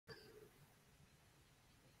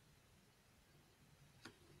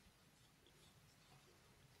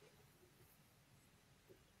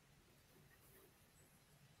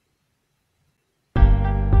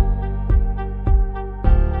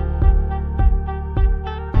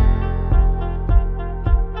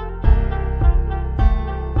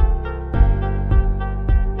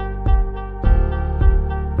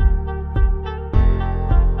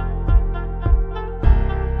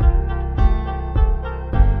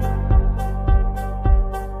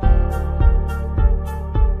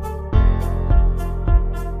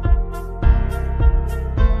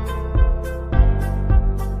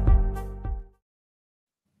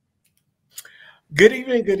Good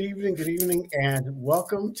evening, and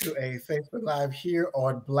welcome to a Facebook Live here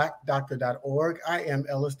on BlackDoctor.org. I am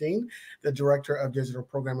Ellis Dean, the Director of Digital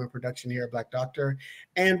Program and Production here at Black Doctor,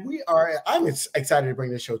 and I'm excited to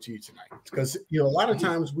bring this show to you tonight because a lot of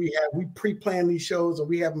times we pre-plan these shows or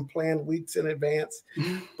we have them planned weeks in advance,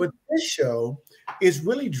 but this show is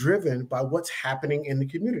really driven by what's happening in the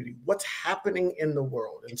community, what's happening in the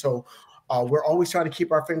world, and so. We're always trying to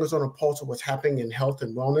keep our fingers on the pulse of what's happening in health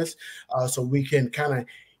and wellness so we can kind of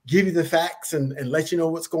give you the facts and let you know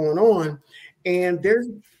what's going on. And there's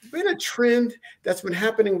been a trend that's been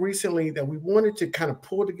happening recently that we wanted to kind of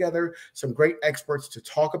pull together some great experts to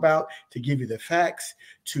talk about, to give you the facts,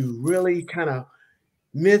 to really kind of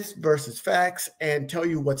myths versus facts and tell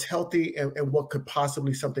you what's healthy and what could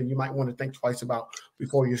possibly something you might want to think twice about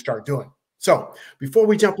before you start doing. So before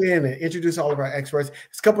we jump in and introduce all of our experts,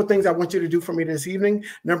 there's a couple of things I want you to do for me this evening.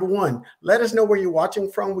 Number one, let us know where you're watching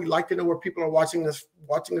from. We'd like to know where people are watching us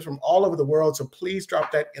from all over the world. So please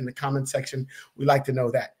drop that in the comment section. We'd like to know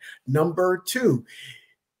that. Number two,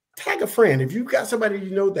 tag a friend. If you've got somebody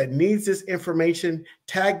you know that needs this information,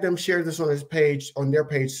 tag them, share this on their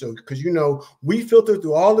page. So because we filter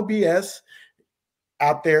through all the BS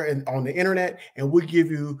out there and on the internet, and we give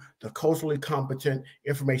you the culturally competent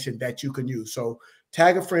information that you can use. So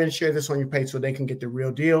tag a friend, share this on your page so they can get the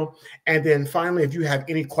real deal. And then finally, if you have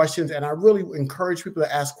any questions, and I really encourage people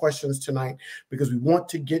to ask questions tonight because we want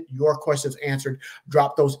to get your questions answered,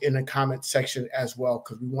 drop those in the comment section as well,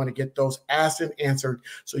 because we want to get those asked and answered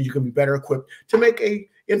so you can be better equipped to make a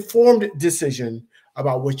informed decision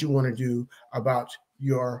about what you want to do about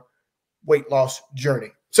your weight loss journey.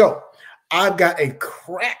 So I've got a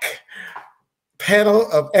crack panel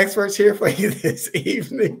of experts here for you this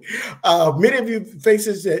evening. Many of you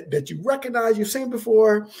faces that you recognize, you've seen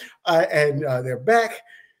before, and they're back.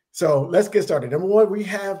 So let's get started. Number one, we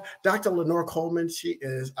have Dr. Lenore Coleman. She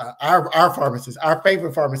is our pharmacist, our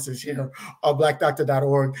favorite pharmacist here on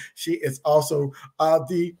BlackDoctor.org. She is also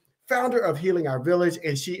the founder of Healing Our Village,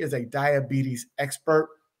 and she is a diabetes expert.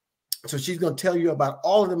 So she's going to tell you about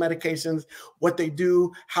all of the medications, what they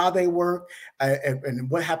do, how they work, and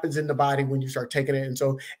what happens in the body when you start taking it.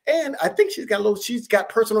 And I think she's got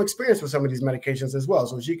personal experience with some of these medications as well.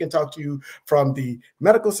 So she can talk to you from the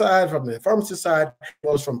medical side, from the pharmacist side, as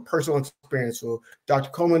well as from personal experience. So Dr.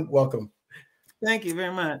 Coleman, welcome. Thank you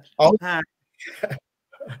very much. Hi.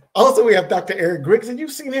 Also, we have Dr. Eric Griggs, and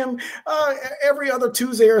you've seen him every other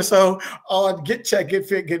Tuesday or so on Get Check, Get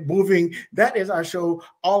Fit, Get Moving. That is our show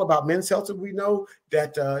all about men's health. And we know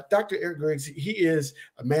that Dr. Eric Griggs, he is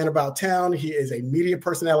a man about town. He is a media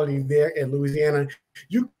personality there in Louisiana.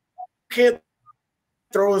 You can't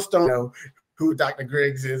throw a stone who Dr.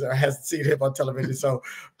 Griggs is or hasn't seen him on television. So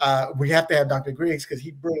we have to have Dr. Griggs because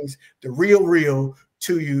he brings the real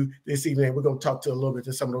to you this evening. We're going to talk to a little bit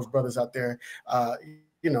to some of those brothers out there,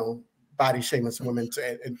 body shaming some women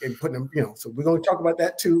and putting them, so we're going to talk about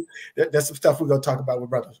that too. That's some stuff we're going to talk about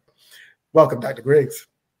with brothers. Welcome, Dr. Griggs.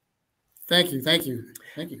 Thank you.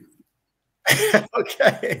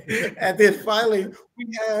 Okay. And then finally, we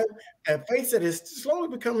have a face that is slowly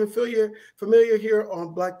becoming familiar here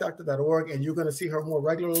on BlackDoctor.org, and you're going to see her more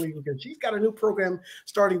regularly because she's got a new program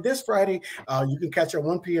starting this Friday. You can catch her at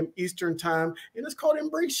 1 p.m. Eastern time, and it's called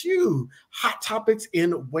Embrace You, Hot Topics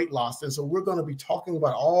in Weight Loss. And so we're going to be talking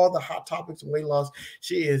about all the hot topics in weight loss.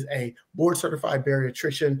 She is a board-certified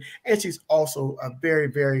bariatrician, and she's also a very,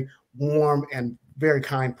 very warm and very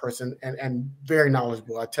kind person and very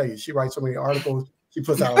knowledgeable. I tell you, she writes so many articles. She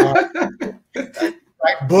puts out a lot.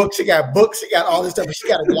 Right, books. She got all this stuff, but she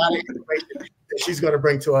got a lot of information that she's going to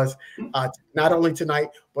bring to us, not only tonight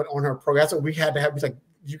but on her program. That's what we had to have. It's like,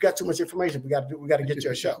 you got too much information. We got to get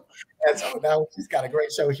you a show. And so now she's got a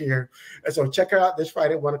great show here. And so check her out this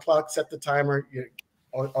Friday at 1 o'clock. Set the timer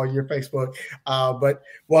on your Facebook. But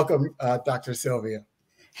welcome, Dr. Sylvia.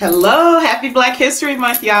 Hello, happy Black History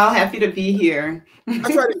Month, y'all. Happy to be here. I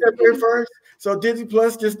tried to get here first. So Disney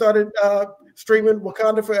Plus just started streaming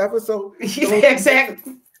Wakanda Forever. So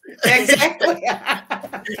exactly. Get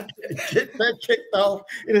that kicked off.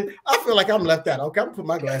 I feel like I'm left out. Okay, I'm gonna put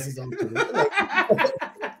my glasses on too.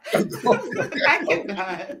 I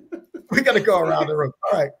cannot. We got to go around the room.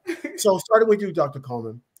 All right. So starting with you, Dr.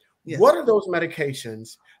 Coleman. Yes. What are those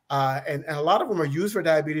medications? And a lot of them are used for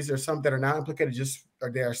diabetes. There's some that are not implicated,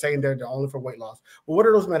 or they are saying they're only for weight loss. But what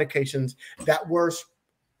are those medications that were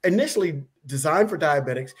initially designed for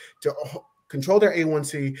diabetics to control their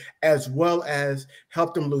A1C as well as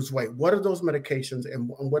help them lose weight? What are those medications, and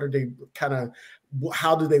what are they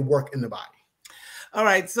how do they work in the body? All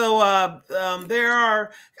right, so I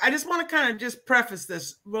just want to kind of just preface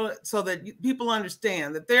this so that people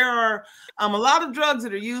understand that there are a lot of drugs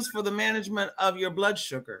that are used for the management of your blood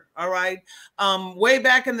sugar. All right, way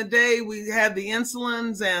back in the day, we had the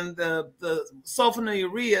insulins and the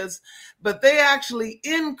sulfonylureas, but they actually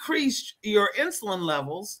increased your insulin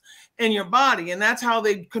levels in your body, and that's how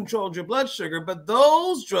they controlled your blood sugar. But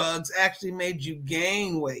those drugs actually made you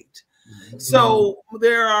gain weight. So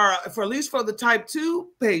there are, for at least for the type 2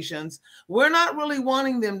 patients, we're not really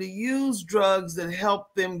wanting them to use drugs that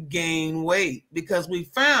help them gain weight, because we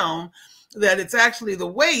found that it's actually the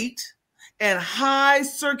weight and high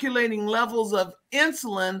circulating levels of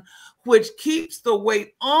insulin, which keeps the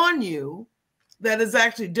weight on you, that is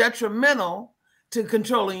actually detrimental to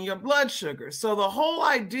controlling your blood sugar. So the whole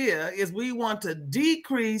idea is we want to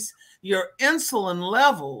decrease your insulin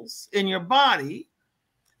levels in your body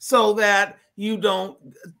so that you don't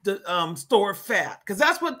store fat, because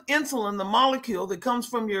that's what insulin, the molecule that comes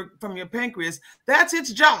from your pancreas, that's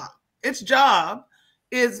its job. Its job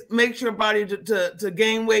is makes your body to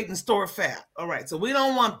gain weight and store fat. All right, so we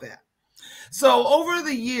don't want that. So over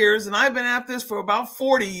the years, and I've been at this for about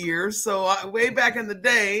 40 years, so way back in the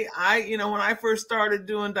day, when I first started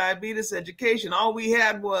doing diabetes education, all we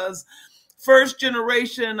had was first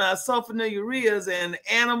generation sulfonylureas and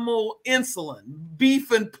animal insulin, beef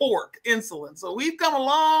and pork insulin. So we've come a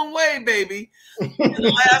long way, baby, in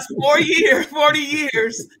the last 40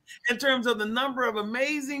 years in terms of the number of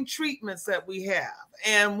amazing treatments that we have.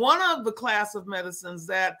 And one of the class of medicines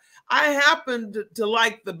that I happen to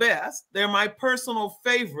like the best, they're my personal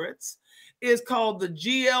favorites, is called the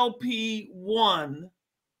GLP-1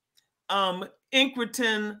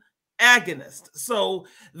 incretin agonist. So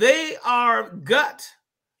they are gut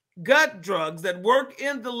drugs that work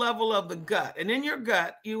in the level of the gut. And in your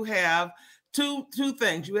gut, you have two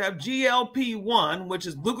things. You have GLP-1, which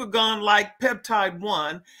is glucagon-like peptide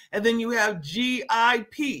 1, and then you have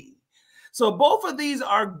GIP. So both of these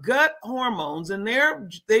are gut hormones, and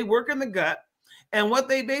they work in the gut. And what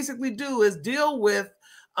they basically do is deal with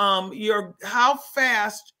how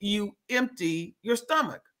fast you empty your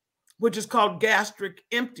stomach, which is called gastric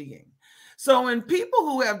emptying. So in people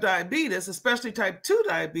who have diabetes, especially type 2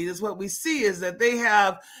 diabetes, what we see is that they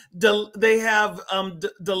have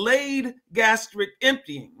delayed gastric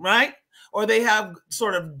emptying, right? Or they have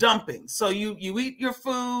sort of dumping. So you eat your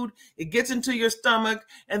food, it gets into your stomach,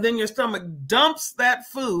 and then your stomach dumps that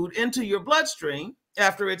food into your bloodstream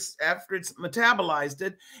after it's metabolized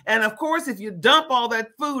it. And of course, if you dump all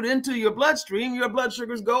that food into your bloodstream, your blood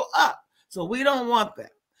sugars go up. So we don't want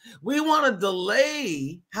that. We want to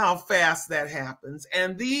delay how fast that happens.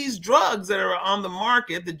 And these drugs that are on the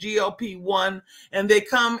market, the GLP-1, and they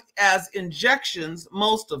come as injections,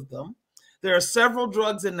 most of them. There are several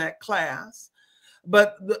drugs in that class,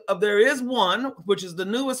 but there is one, which is the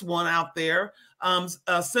newest one out there,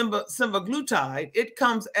 semaglutide. It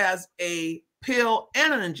comes as a pill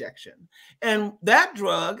and an injection. And that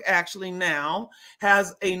drug actually now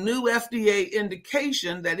has a new FDA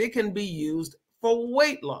indication that it can be used for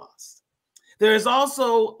weight loss. There is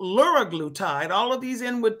also liraglutide, all of these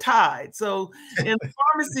end with tide. So in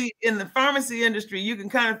the pharmacy industry, you can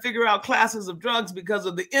kind of figure out classes of drugs because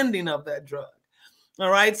of the ending of that drug. All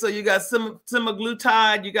right, so you got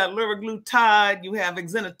semaglutide, you got liraglutide, you have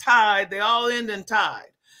exenatide, they all end in tide.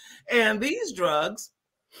 And these drugs,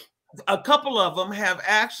 a couple of them have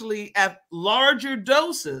actually at larger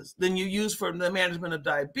doses than you use for the management of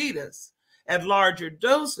diabetes. At larger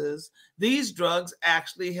doses, these drugs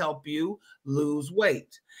actually help you lose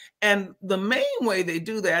weight. And the main way they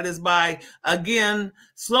do that is by, again,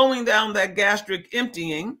 slowing down that gastric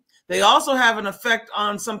emptying. They also have an effect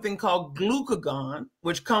on something called glucagon,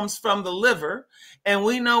 which comes from the liver. And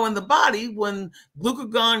we know in the body, when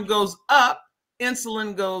glucagon goes up,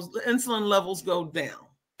 insulin levels go down.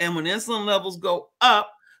 And when insulin levels go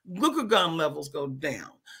up, glucagon levels go down.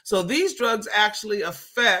 So these drugs actually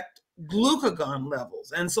affect glucagon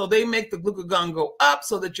levels. And so they make the glucagon go up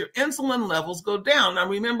so that your insulin levels go down. Now,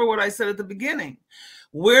 remember what I said at the beginning.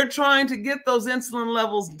 We're trying to get those insulin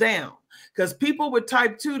levels down because people with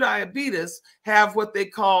type 2 diabetes have what they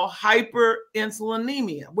call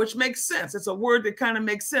hyperinsulinemia, which makes sense. It's a word that kind of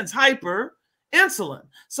makes sense. Hyperinsulin.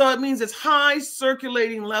 So it means it's high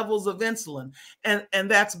circulating levels of insulin, and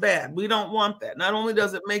that's bad. We don't want that. Not only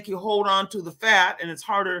does it make you hold on to the fat and it's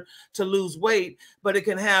harder to lose weight, but it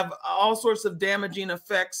can have all sorts of damaging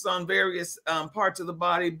effects on various parts of the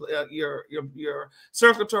body, your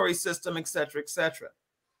circulatory system, et cetera, et cetera.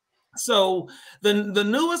 So the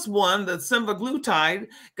newest one, the semaglutide,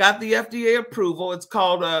 got the FDA approval. It's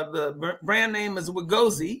called, the brand name is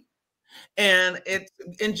Wegovy. And it's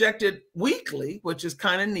injected weekly, which is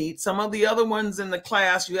kind of neat. Some of the other ones in the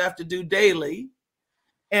class you have to do daily.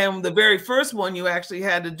 And the very first one you actually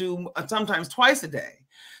had to do sometimes twice a day.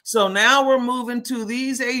 So now we're moving to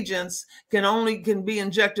these agents can be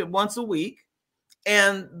injected once a week.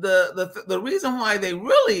 And the reason why they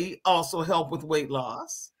really also help with weight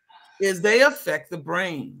loss is they affect the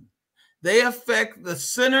brain. They affect the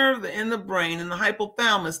center in the brain, in the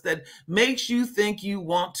hypothalamus, that makes you think you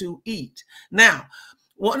want to eat. Now,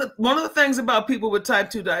 one of the things about people with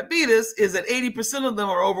type 2 diabetes is that 80% of them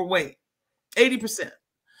are overweight. 80%.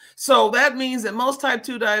 So that means that most type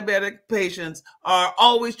 2 diabetic patients are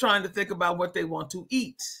always trying to think about what they want to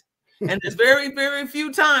eat. And there's very, very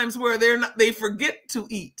few times where they forget to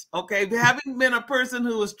eat. Okay. Having been a person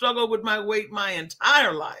who has struggled with my weight my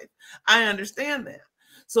entire life, I understand that.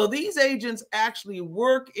 So these agents actually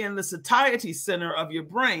work in the satiety center of your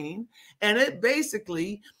brain, and it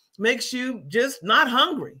basically makes you just not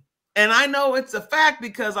hungry. And I know it's a fact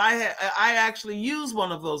because I actually use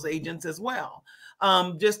one of those agents as well,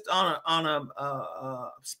 just on a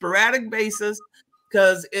sporadic basis,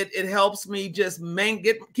 because it helps me just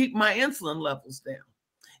keep my insulin levels down.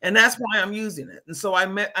 And that's why I'm using it. And so I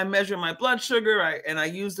measure my blood sugar, and I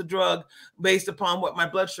use the drug based upon what my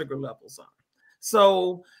blood sugar levels are.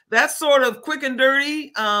 So that's sort of quick and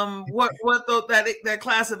dirty what that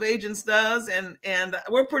class of agents does, and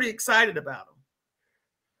we're pretty excited about them.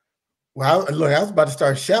 Well, look, I was about to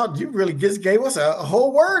start shouting. You really just gave us a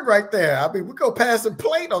whole word right there. I mean, we go past the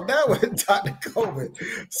plate on that one, Dr. Coleman.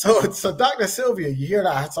 So Dr. Sylvia, you hear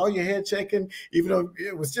that? I saw your head shaking, even though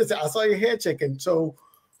it was just, I saw your head shaking. So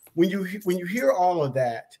when you hear all of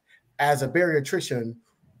that as a bariatrician,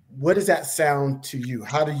 what does that sound to you?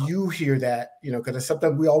 How do you hear that? You know, because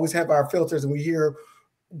sometimes we always have our filters and we hear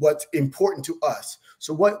what's important to us.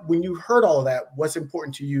 So when you heard all of that, what's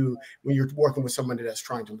important to you when you're working with somebody that's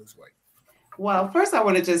trying to lose weight? Well, first, I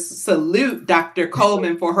want to just salute Dr.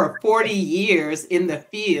 Coleman for her 40 years in the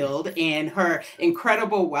field and her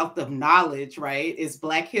incredible wealth of knowledge, right? It's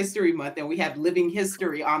Black History Month, and we have living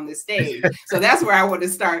history on the stage. So that's where I want to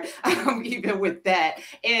start, even with that.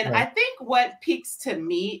 And I think what peaks to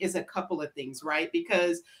me is a couple of things, right?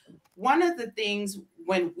 Because one of the things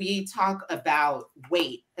when we talk about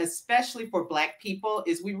weight, especially for Black people,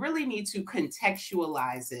 is we really need to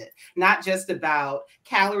contextualize it, not just about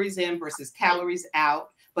calories in versus calories out,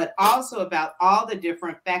 but also about all the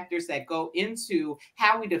different factors that go into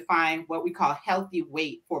how we define what we call healthy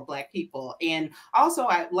weight for Black people. And also,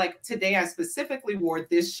 today I specifically wore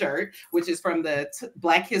this shirt, which is from the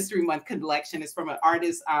Black History Month collection. It's from an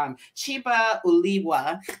artist, Chiba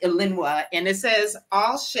Ilinwa, and it says,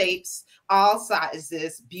 all shapes, all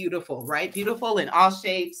sizes, beautiful, right? Beautiful in all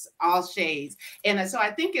shapes, all shades. And so I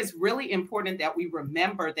think it's really important that we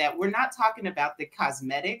remember that we're not talking about the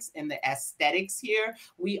cosmetics and the aesthetics here.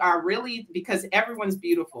 We are really, because everyone's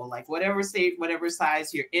beautiful, like whatever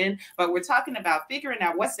size you're in, but we're talking about figuring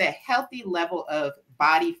out what's the healthy level of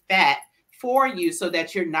body fat for you so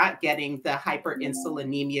that you're not getting the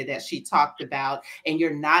hyperinsulinemia that she talked about, and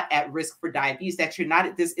you're not at risk for diabetes, that you're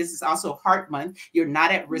not, this is also heart month, you're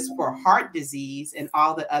not at risk for heart disease and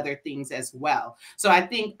all the other things as well. So I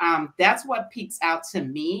think that's what peaks out to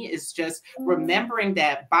me, is just remembering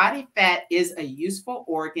that body fat is a useful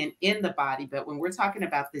organ in the body, but when we're talking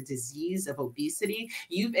about the disease of obesity,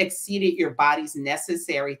 you've exceeded your body's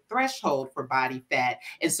necessary threshold for body fat.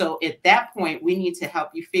 And so at that point, we need to help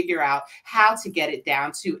you figure out how to get it down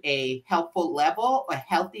to a helpful level, a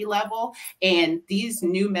healthy level. And these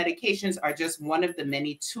new medications are just one of the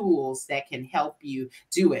many tools that can help you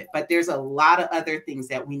do it. But there's a lot of other things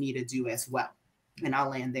that we need to do as well. And I'll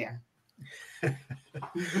land there.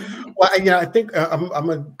 Well, yeah, I think I'm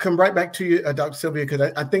going to come right back to you, Dr. Sylvia,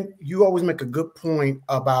 because I think you always make a good point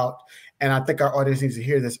about, and I think our audience needs to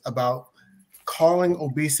hear this, about calling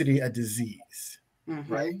obesity a disease.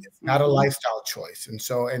 Right? It's not a lifestyle choice. And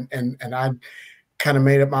so, and I kind of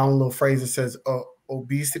made up my own little phrase that says,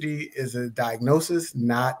 obesity is a diagnosis,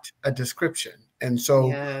 not a description. And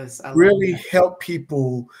so really help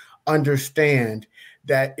people understand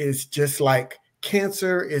that it's just like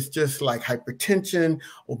cancer, it's just like hypertension,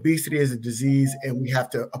 obesity is a disease, and we have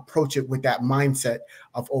to approach it with that mindset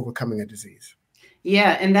of overcoming a disease.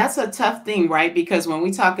 Yeah, and that's a tough thing, right? Because when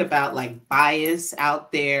we talk about like bias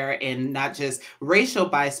out there and not just racial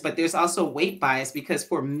bias, but there's also weight bias, because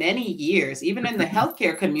for many years, even in the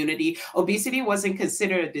healthcare community, obesity wasn't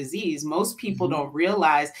considered a disease. Most people don't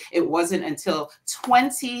realize it wasn't until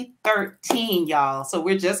 2013, y'all. So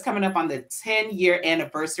we're just coming up on the 10-year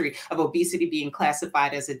anniversary of obesity being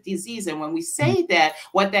classified as a disease. And when we say that,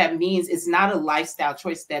 what that means is not a lifestyle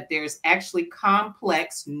choice, that there's actually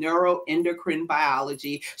complex neuroendocrine biology.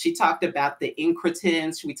 She talked about the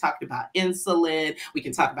incretins. We talked about insulin. We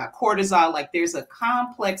can talk about cortisol. Like there's a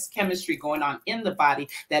complex chemistry going on in the body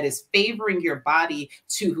that is favoring your body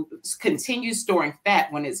to continue storing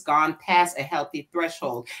fat when it's gone past a healthy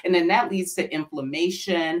threshold. And then that leads to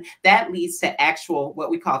inflammation. That leads to actual, what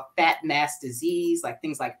we call fat mass disease, like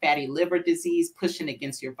things like fatty liver disease, pushing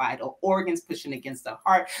against your vital organs, pushing against the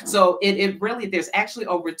heart. So it really, there's actually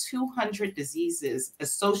over 200 diseases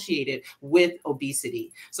associated with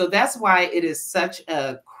obesity. So that's why it is such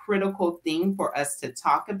a critical thing for us to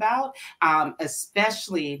talk about,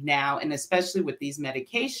 especially now, and especially with these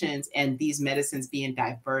medications and these medicines being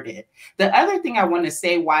diverted. The other thing I want to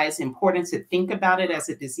say why it's important to think about it as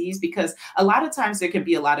a disease, because a lot of times there can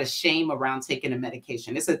be a lot of shame around taking a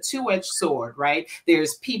medication. It's a two-edged sword, right?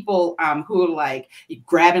 There's people who are like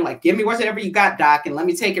grabbing, like, give me whatever you got, doc, and let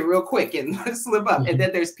me take it real quick and slip up. And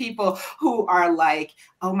then there's people who are like,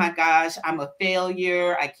 oh my gosh, I'm a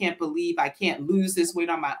failure. I can't believe I can't lose this weight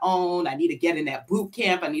on my own. I need to get in that boot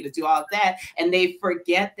camp. I need to do all of that. And they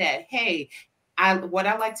forget that, hey, what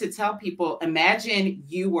I like to tell people, imagine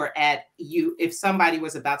if somebody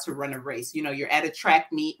was about to run a race, you're at a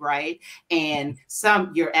track meet, right? And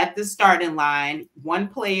you're at the starting line, one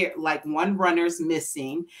runner's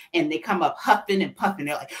missing, and they come up huffing and puffing.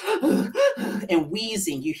 They're like, and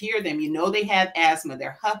wheezing. You hear them, they have asthma.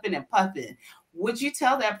 They're huffing and puffing. Would you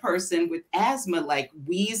tell that person with asthma, like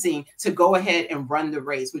wheezing, to go ahead and run the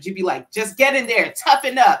race? Would you be like, just get in there,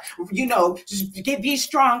 toughen up, just be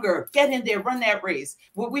stronger, get in there, run that race?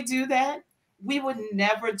 Would we do that? We would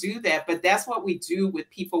never do that. But that's what we do with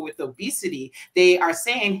people with obesity. They are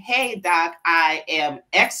saying, hey, doc, I am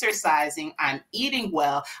exercising, I'm eating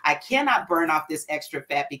well, I cannot burn off this extra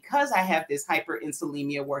fat because I have this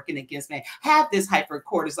hyperinsulinemia working against me, have this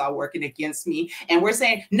hypercortisol working against me. And we're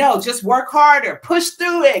saying, no, just work harder, push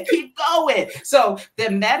through it, keep going. So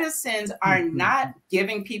the medicines are not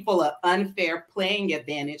giving people an unfair playing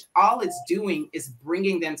advantage. All it's doing is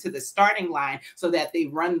bringing them to the starting line so that they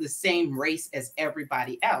run the same race as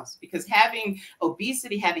everybody else. Because having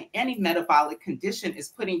obesity, having any metabolic condition, is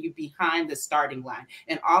putting you behind the starting line,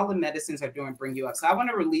 and all the medicines are doing bring you up. So I want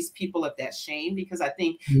to release people of that shame, because I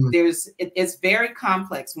think it's very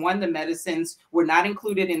complex. One, the medicines were not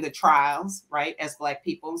included in the trials, right, as Black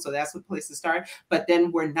people, so that's a place to start. But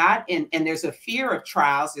then we're not in, and there's a fear of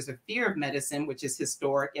trials, there's a fear of medicine, which is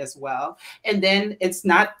historic as well. And then it's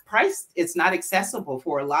not priced, it's not accessible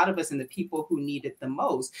for a lot of us and the people who need it the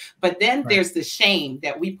most. But then there's the shame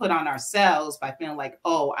that we put on ourselves by feeling like,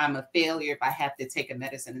 oh, I'm a failure if I have to take a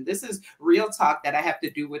medicine. And this is real talk that I have to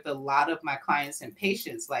do with a lot of my clients and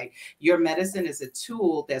patients. Like, your medicine is a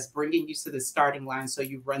tool that's bringing you to the starting line so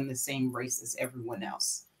you run the same race as everyone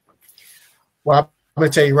else. Well, I'm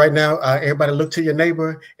going to tell you right now, everybody look to your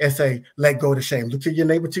neighbor and say, let go of the shame. Look to your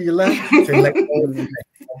neighbor to your left, say, let go of the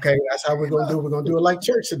shame. Okay, that's how we're going to do it. We're going to do it like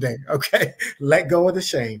church today. Okay, let go of the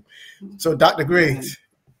shame. So, Dr. Griggs,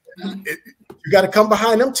 you got to come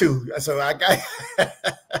behind them too. So I got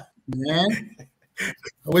man. I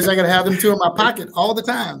wish I could have them two in my pocket all the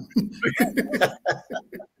time.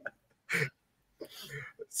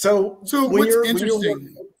 So what's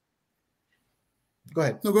interesting? Go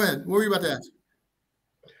ahead. No, go ahead. What were you about to ask?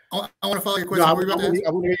 I want to follow your question. No, I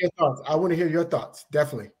want to hear your thoughts. I want to hear your thoughts.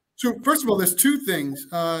 Definitely. So first of all, there's two things.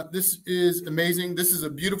 This is amazing. This is a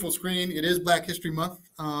beautiful screen. It is Black History Month.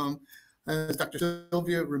 As Dr.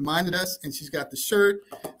 Sylvia reminded us, and she's got the shirt.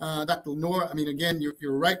 Dr. Lenore, I mean, again,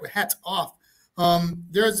 you're right with hats off.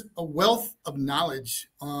 There's a wealth of knowledge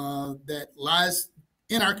that lies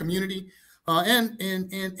in our community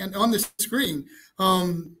and on the screen.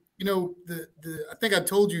 I think I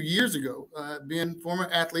told you years ago, being former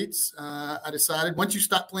athletes, I decided once you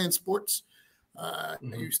stop playing sports,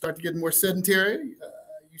 you start to get more sedentary.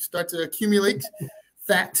 You start to accumulate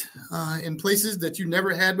fat in places that you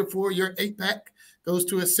never had before. Your 8-pack goes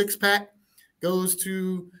to a 6-pack, goes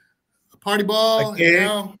to a party ball. Okay.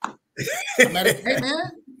 Now, I'm at a, hey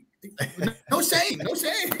man, no shame.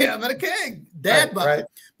 I'm at a keg. Dad bod. Right.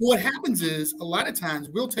 What happens is a lot of times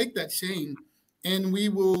we'll take that shame and we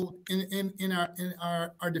will, in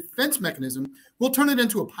our defense mechanism, we'll turn it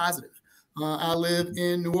into a positive. I live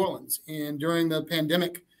in New Orleans, and during the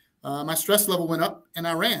pandemic, my stress level went up, and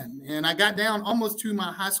I ran, and I got down almost to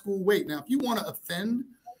my high school weight. Now, if you want to offend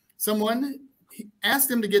someone, ask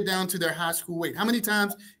them to get down to their high school weight. How many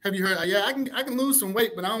times have you heard, yeah, I can lose some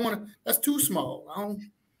weight, but I don't want to, that's too small. I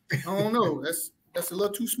don't know. That's a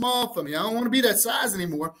little too small for me. I don't want to be that size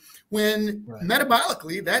anymore. When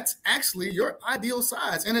metabolically, that's actually your ideal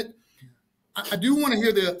size. And I do want to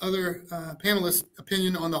hear the other panelists'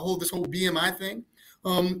 opinion on this whole BMI thing.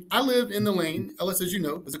 I live in the lane, Ellis, as you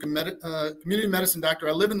know, as a community medicine doctor,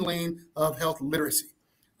 I live in the lane of health literacy.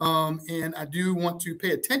 And I do want to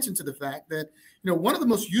pay attention to the fact that, one of the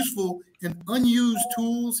most useful and unused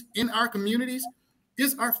tools in our communities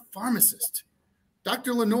is our pharmacist.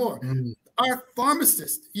 Dr. Lenore, our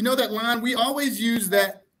pharmacist. You know that line? We always use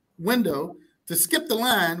that window to skip the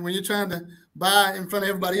line when you're trying to buy in front of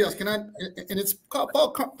everybody else. And it's called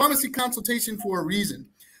pharmacy consultation for a reason.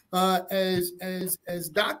 As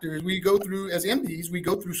doctors, we go through, as MDs, we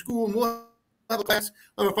go through school, and we'll have a class,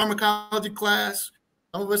 of a pharmacology class.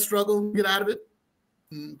 Some of us struggle to get out of it.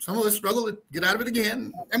 Some of us struggle to get out of it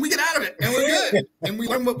again, and we get out of it, and we're good, and we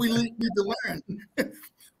learn what we need to learn.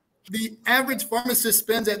 The average pharmacist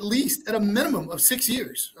spends at a minimum of 6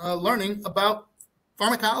 years learning about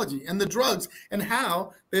pharmacology and the drugs and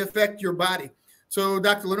how they affect your body. So,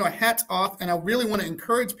 Dr. Lenore, hats off, and I really want to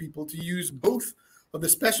encourage people to use both of the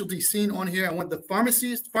specialties seen on here. I want the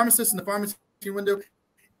pharmacist in the pharmacy window,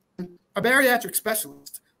 a bariatric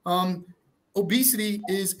specialist. Obesity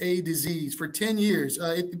is a disease. For 10 years,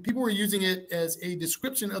 people were using it as a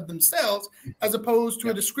description of themselves as opposed to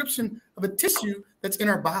a description of a tissue that's in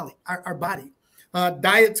our body. Our body.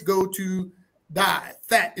 Diets go to die.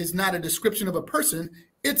 Fat is not a description of a person.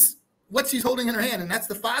 It's what she's holding in her hand, and that's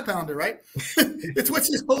the 5-pounder, right? It's what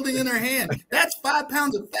she's holding in her hand. That's 5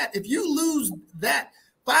 pounds of fat. If you lose that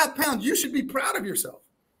 5 pounds, you should be proud of yourself.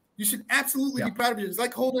 You should absolutely be proud of yourself. It's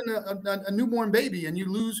like holding a newborn baby, and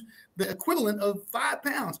you lose the equivalent of 5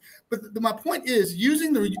 pounds. But my point is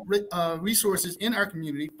using the resources in our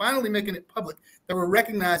community, finally making it public that we're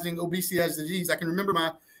recognizing obesity as a disease. I can remember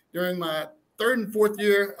during my 3rd and 4th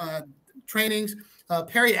year trainings,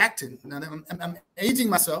 Periactin. Now I'm aging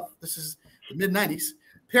myself. This is the mid-90s.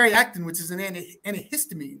 Periactin, which is an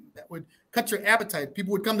antihistamine that would cut your appetite.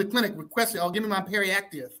 People would come to clinic requesting, "Oh, give me my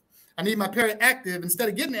Periactive. I need my Periactive. Instead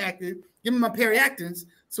of getting active, give me my Periactins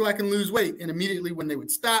so I can lose weight." And immediately when they would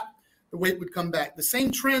stop, the weight would come back. The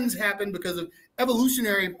same trends happen because of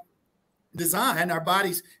evolutionary design. Our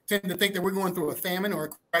bodies tend to think that we're going through a famine or a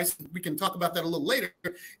crisis. We can talk about that a little later.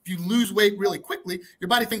 If you lose weight really quickly, your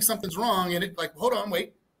body thinks something's wrong, and it's like, hold on,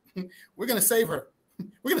 wait. We're going to save her.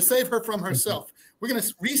 We're going to save her from herself. We're going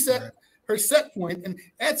to reset her set point and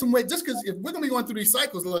add some weight. Just because if we're going to be going through these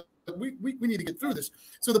cycles, look, we need to get through this.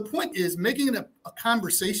 So the point is making it a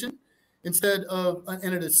conversation instead of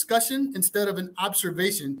in a discussion, instead of an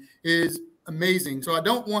observation, is amazing. So I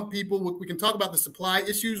don't want people, we can talk about the supply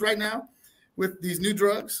issues right now with these new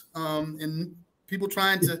drugs and people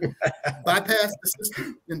trying to bypass the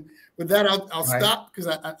system. And with that, I'll stop because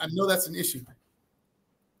I know that's an issue.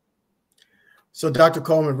 So, Dr.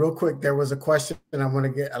 Coleman, real quick, there was a question, and I want to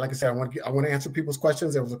get, like I said, I want to answer people's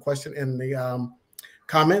questions. There was a question in the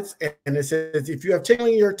comments, and it says, if you have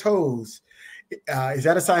tingling in your toes, is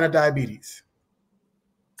that a sign of diabetes?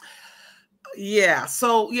 Yeah.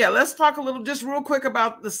 So let's talk a little, just real quick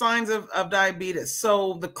about the signs of diabetes.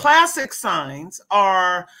 So the classic signs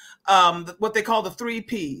are what they call the 3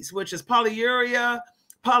 Ps, which is polyuria,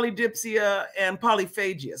 polydipsia, and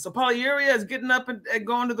polyphagia. So polyuria is getting up and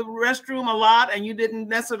going to the restroom a lot, and you didn't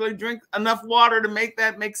necessarily drink enough water to make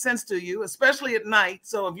that make sense to you, especially at night.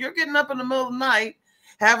 So if you're getting up in the middle of the night,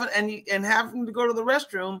 having to go to the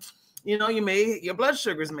restroom, your blood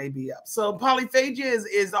sugars may be up. So polyphagia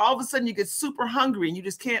is all of a sudden you get super hungry and you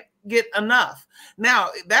just can't get enough. Now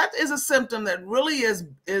that is a symptom that really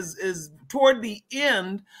is toward the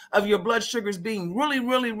end of your blood sugars being really,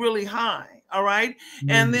 really, really high. All right.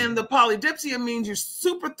 And then the polydipsia means you're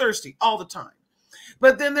super thirsty all the time.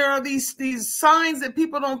 But then there are these signs that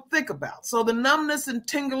people don't think about. So the numbness and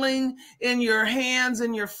tingling in your hands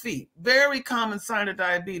and your feet, very common sign of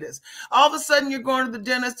diabetes. All of a sudden you're going to the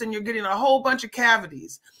dentist and you're getting a whole bunch of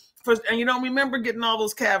cavities. And you don't remember getting all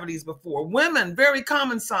those cavities before. Women, very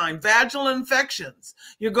common sign, vaginal infections.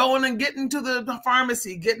 You're going and getting to the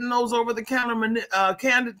pharmacy, getting those over-the-counter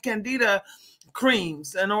candida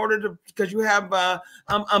creams in order to, because you have a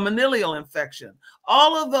manilial infection.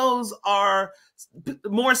 All of those are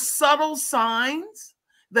more subtle signs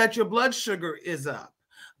that your blood sugar is up.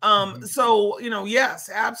 So, yes,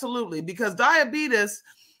 absolutely. Because diabetes,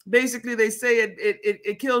 basically they say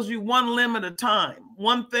it kills you one limb at a time,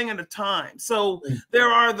 one thing at a time. So there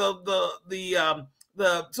are the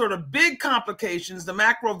sort of big complications, the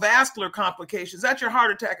macrovascular complications, that's your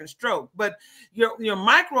heart attack and stroke. But your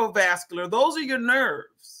microvascular, those are your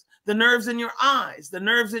nerves, the nerves in your eyes, the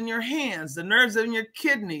nerves in your hands, the nerves in your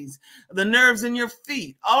kidneys, the nerves in your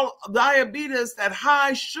feet. All diabetes at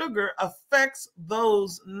high sugar affects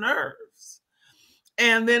those nerves.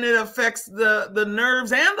 And then it affects the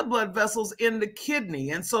nerves and the blood vessels in the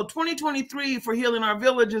kidney. And so 2023 for Healing Our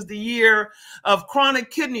Village is the year of chronic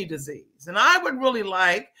kidney disease. And I would really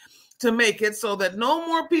like to make it so that no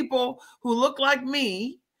more people who look like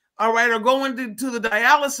me, all right, are going to the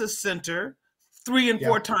dialysis center 3 and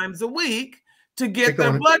 4 times a week to get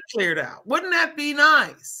their blood cleared out. Wouldn't that be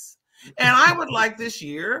nice? And I would like this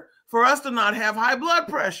year for us to not have high blood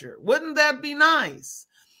pressure. Wouldn't that be nice?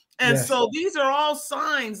 And so these are all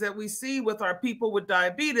signs that we see with our people with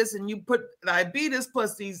diabetes, and you put diabetes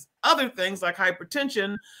plus these other things like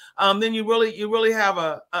hypertension, then you really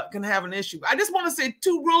have can have an issue. I just want to say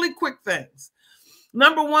 2 really quick things.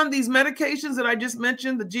 Number one, these medications that I just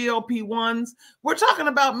mentioned, the GLP-1s, we're talking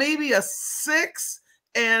about maybe a 6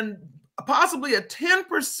 and possibly a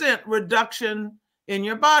 10% reduction in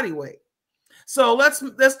your body weight. So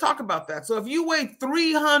let's talk about that. So if you weigh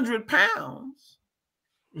 300 pounds,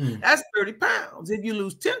 that's 30 pounds. If you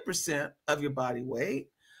lose 10% of your body weight,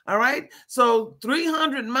 all right? So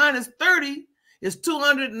 300 minus 30 is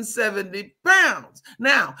 270 pounds.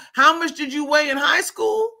 Now, how much did you weigh in high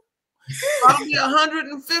school? Probably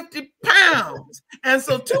 150 pounds. And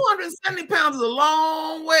so 270 pounds is a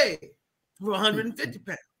long way for 150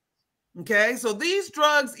 pounds. Okay, so these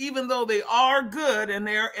drugs, even though they are good and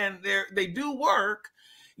they do work,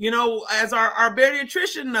 you know, as our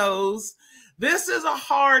pediatrician knows, this is a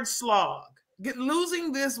hard slog.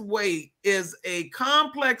 Losing this weight is a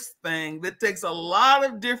complex thing that takes a lot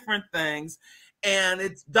of different things, and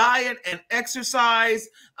it's diet and exercise,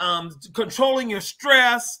 controlling your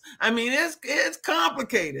stress. I mean, it's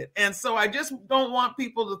complicated. And so I just don't want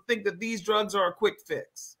people to think that these drugs are a quick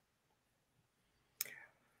fix.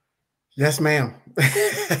 Yes, ma'am.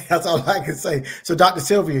 That's all I can say. So Dr.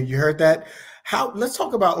 Sylvia, you heard that. Let's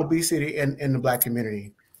talk about obesity in the Black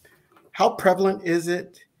community. How prevalent is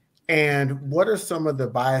it? And what are some of the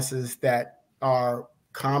biases that are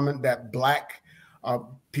common that Black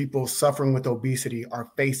people suffering with obesity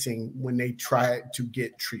are facing when they try to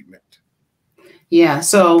get treatment? Yeah,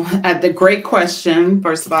 so the great question,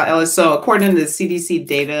 first of all, Ellis. So according to the CDC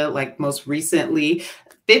data, like most recently,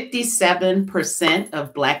 57%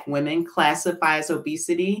 of Black women classify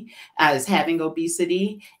as having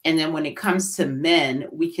obesity. And then when it comes to men,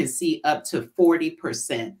 we can see up to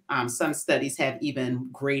 40%. Some studies have even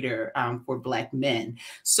greater for Black men.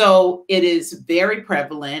 So it is very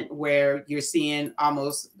prevalent where you're seeing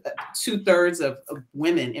almost 2/3 of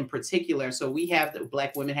women in particular. So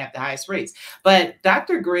Black women have the highest rates. But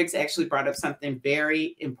Dr. Griggs actually brought up something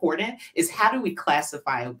very important, is how do we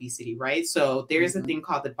classify obesity, right? So there's a thing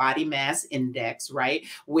called the body mass index, right?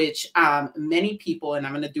 Which many people, and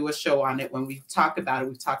I'm going to do a show on it when we talk about it,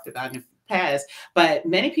 we've talked about it in the past, but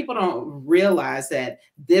many people don't realize that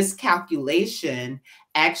this calculation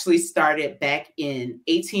actually started back in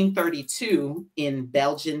 1832 in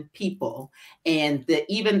Belgian people. And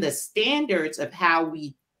even the standards of how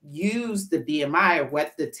we use the BMI, or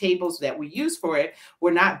what the tables that we use for it,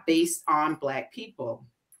 were not based on Black people.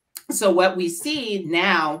 So what we see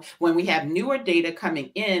now, when we have newer data coming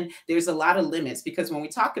in, there's a lot of limits, because when we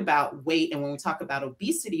talk about weight and when we talk about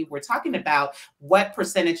obesity, we're talking about what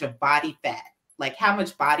percentage of body fat, like how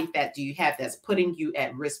much body fat do you have that's putting you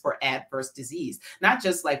at risk for adverse disease, not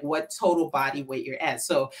just like what total body weight you're at.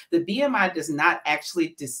 So the BMI does not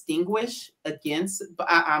actually distinguish against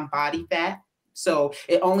body fat. So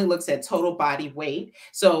it only looks at total body weight.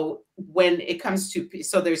 So when it comes to,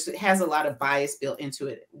 so it has a lot of bias built into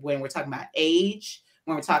it when we're talking about age,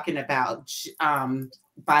 when we're talking about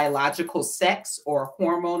biological sex or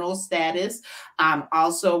hormonal status.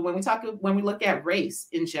 Also, when we look at race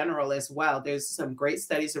in general as well, there's some great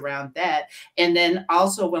studies around that. And then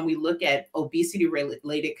also when we look at obesity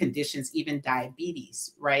related conditions, even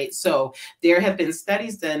diabetes, right? So there have been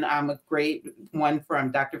studies done, a great one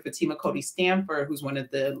from Dr. Fatima Cody Stanford, who's one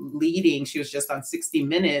of the leading, she was just on 60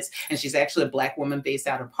 Minutes, and she's actually a Black woman based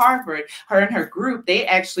out of Harvard. Her and her group, they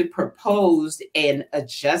actually proposed an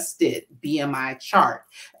adjusted BMI chart.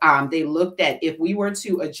 They looked at if we were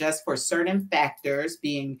to adjust for certain factors,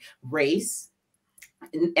 being race,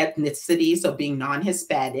 ethnicity, so being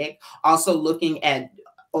non-Hispanic, also looking at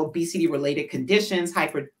obesity-related conditions,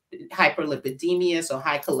 hyperlipidemia, so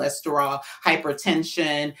high cholesterol,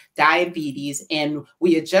 hypertension, diabetes, and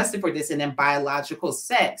we adjusted for this, and then biological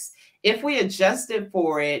sex. If we adjusted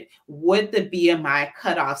for it, would the BMI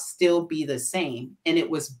cutoff still be the same? And it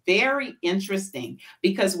was very interesting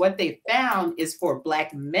because what they found is for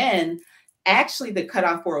Black men, actually the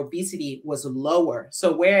cutoff for obesity was lower.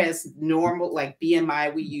 So whereas normal, like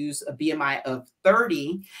BMI, we use a BMI of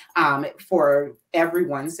 30 for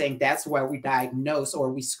everyone, saying that's where we diagnose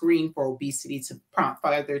or we screen for obesity to prompt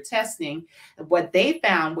further testing. What they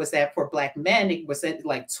found was that for Black men, it was at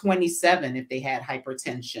like 27 if they had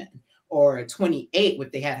hypertension, or 28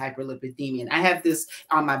 if they had hyperlipidemia. And I have this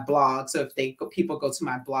on my blog. So if people go to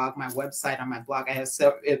my blog, my website, on my blog, I have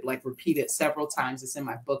it like repeated several times. It's in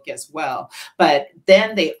my book as well. But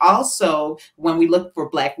then they also, when we look for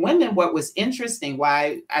Black women, what was interesting,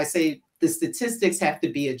 why I say the statistics have to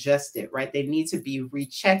be adjusted, right? They need to be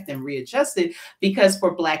rechecked and readjusted, because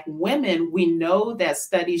for Black women, we know that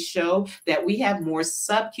studies show that we have more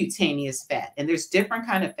subcutaneous fat, and there's different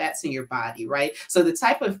kind of fats in your body, right? So the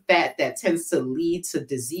type of fat that tends to lead to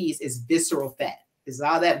disease is visceral fat. Is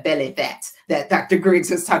all that belly fat that Dr.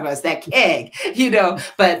 Griggs was talking about, is that keg, you know,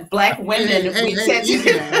 but Black women, easy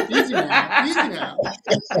now.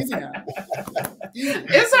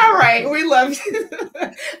 It's all right. We love you.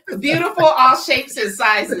 Beautiful, all shapes and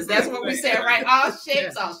sizes. That's what we say, right? All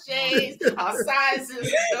shapes, all shades, all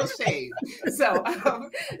sizes, no shades.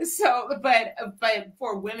 But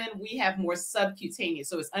for women, we have more subcutaneous,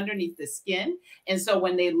 so it's underneath the skin. And so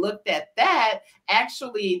when they looked at that,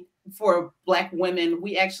 actually, for Black women,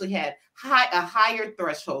 we actually had a higher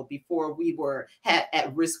threshold before we were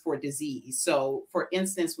at risk for disease. So for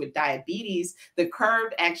instance, with diabetes, the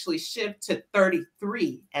curve actually shifted to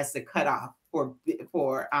 33 as the cutoff for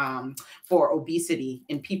obesity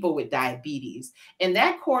in people with diabetes. And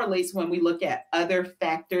that correlates when we look at other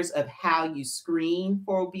factors of how you screen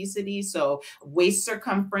for obesity. So waist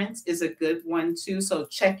circumference is a good one too. So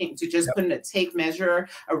checking to just putting a tape measure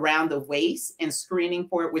around the waist and screening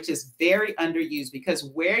for it, which is very underused, because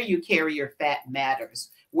where you carry your fat matters.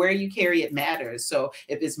 Where you carry it matters. So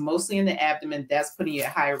if it's mostly in the abdomen, that's putting you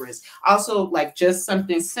at high risk. Also, like just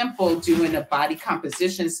something simple, doing a body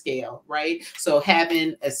composition scale, right? So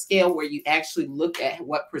having a scale where you actually look at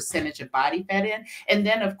what percentage of body fat in. And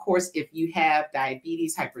then of course, if you have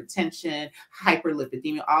diabetes, hypertension,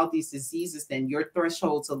 hyperlipidemia, all these diseases, then your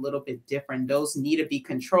threshold's a little bit different. Those need to be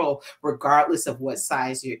controlled regardless of what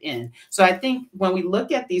size you're in. So I think when we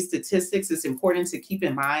look at these statistics, it's important to keep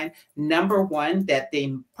in mind, number one, that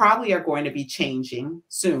they probably are going to be changing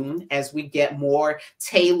soon as we get more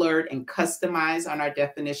tailored and customized on our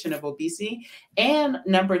definition of obesity. And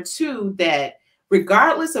number two, that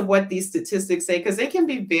regardless of what these statistics say, because they can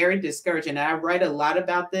be very discouraging. And I write a lot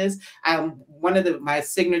about this. One of my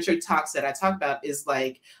signature talks that I talk about is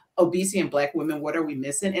like, obesity in Black women, what are we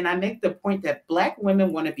missing? And I make the point that Black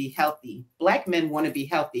women want to be healthy. Black men want to be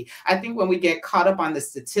healthy. I think when we get caught up on the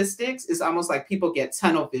statistics, it's almost like people get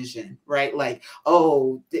tunnel vision, right? Like,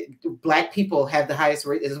 oh, Black people have the highest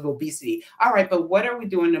rate of obesity. All right, but what are we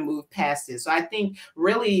doing to move past this? So I think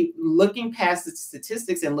really looking past the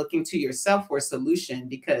statistics and looking to yourself for a solution,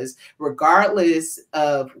 because regardless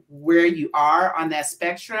of where you are on that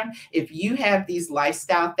spectrum, if you have these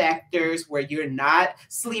lifestyle factors where you're not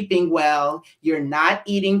sleeping well, you're not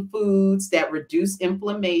eating foods that reduce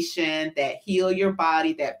inflammation, that heal your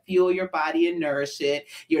body, that fuel your body and nourish it,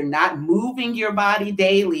 you're not moving your body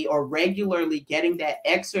daily or regularly getting that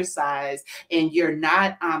exercise, and you're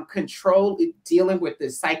not dealing with the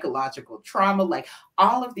psychological trauma, like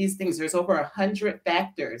all of these things, there's over 100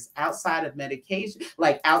 factors outside of medication,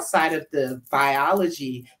 like outside of the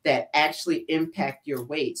biology, that actually impact your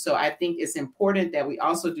weight. So I think it's important that we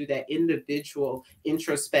also do that individual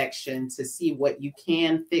introspection to see what you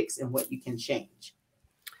can fix and what you can change.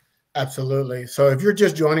 Absolutely. So if you're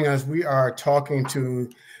just joining us, we are talking to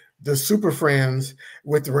the super friends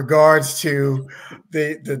with regards to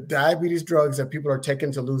the diabetes drugs that people are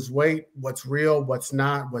taking to lose weight, what's real, what's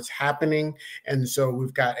not, what's happening. And so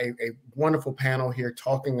we've got a wonderful panel here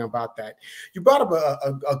talking about that. You brought up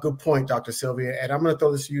a good point, Dr. Sylvia, and I'm going to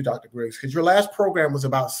throw this to you, Dr. Griggs, because your last program was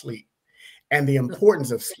about sleep and the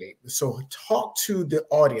importance of sleep. So talk to the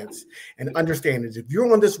audience and understand is if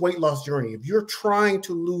you're on this weight loss journey, if you're trying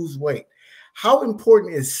to lose weight, how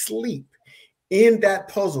important is sleep in that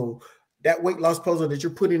puzzle, that weight loss puzzle that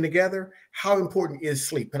you're putting together? How important is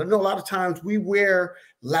sleep? And I know a lot of times we wear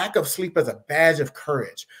lack of sleep as a badge of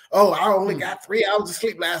courage. Oh, I only got 3 hours of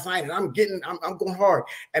sleep last night and I'm going hard.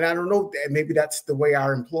 And I don't know, maybe that's the way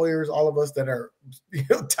our employers, all of us that are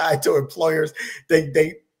tied to employers,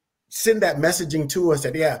 they send that messaging to us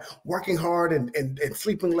that, yeah, working hard and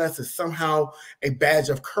sleeping less is somehow a badge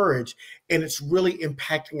of courage, and it's really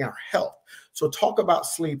impacting our health. So talk about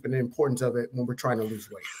sleep and the importance of it when we're trying to lose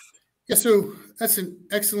weight. Yeah, so that's an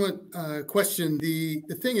excellent question. The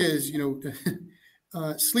thing is,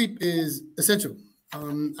 sleep is essential.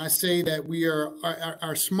 I say that we are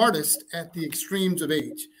our smartest at the extremes of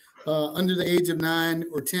age, under the age of 9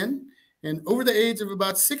 or 10, and over the age of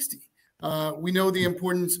about 60. We know the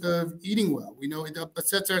importance of eating well. We know it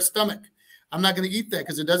upsets our stomach. I'm not going to eat that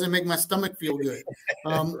because it doesn't make my stomach feel good.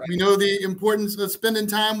 Right. We know the importance of spending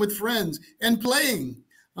time with friends and playing.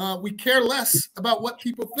 We care less about what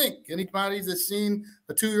people think. Anybody that's seen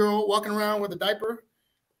a 2-year-old walking around with a diaper?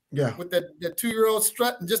 Yeah. With that 2-year-old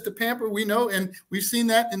strut and just a pamper, we know. And we've seen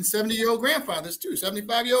that in 70-year-old grandfathers too,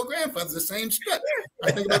 75-year-old grandfathers, the same strut.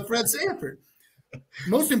 I think about Fred Sanford.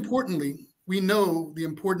 Most importantly, we know the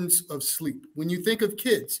importance of sleep. When you think of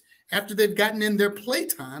kids, after they've gotten in their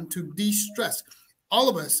playtime to de-stress, all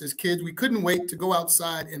of us as kids, we couldn't wait to go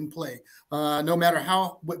outside and play. No matter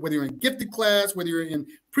whether you're in gifted class, whether you're in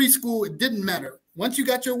preschool, it didn't matter. Once you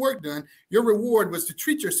got your work done, your reward was to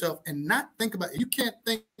treat yourself and not think about it. You can't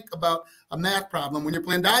think about a math problem when you're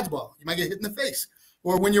playing dodgeball. You might get hit in the face,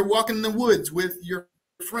 or when you're walking in the woods with your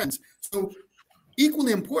friends. So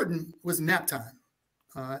equally important was nap time.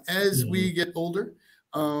 As we get older,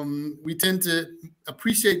 we tend to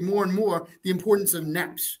appreciate more and more the importance of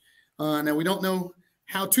naps. Now, we don't know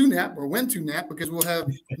how to nap or when to nap because we'll have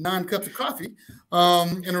 9 cups of coffee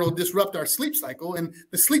and it'll disrupt our sleep cycle. And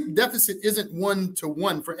the sleep deficit isn't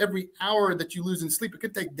 1-to-1. For every hour that you lose in sleep, it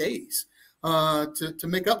could take days to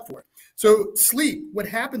make up for it. So sleep, what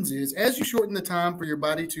happens is as you shorten the time for your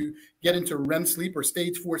body to get into REM sleep or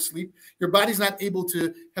stage 4 sleep, your body's not able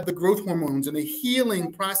to have the growth hormones and the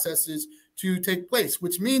healing processes to take place,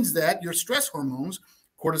 which means that your stress hormones,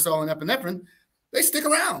 cortisol and epinephrine, they stick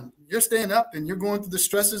around. You're staying up and you're going through the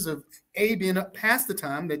stresses of being up past the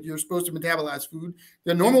time that you're supposed to metabolize food.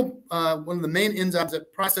 The normal, one of the main enzymes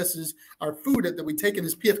that processes our food that we take in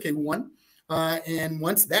is PFK1. And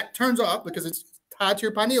once that turns off, because it's tied to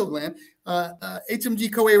your pineal gland,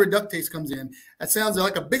 HMG-CoA reductase comes in. That sounds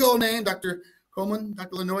like a big old name, Dr. Coleman,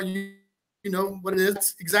 Dr. Lenore, you know what it is.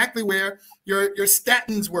 It's exactly where your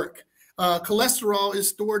statins work. Cholesterol is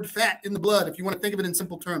stored fat in the blood, if you want to think of it in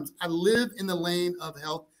simple terms. I live in the lane of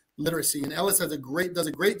health literacy, and Ellis does a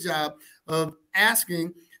great job of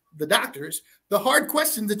asking the doctors the hard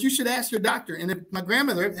questions that you should ask your doctor. And if my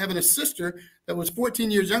grandmother, having a sister that was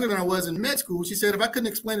 14 years younger than I was in med school, she said, if I couldn't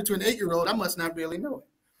explain it to an 8-year-old, I must not really know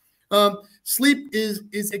it. Sleep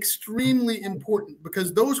is extremely important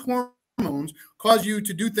because those hormones cause you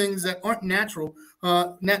to do things that aren't natural,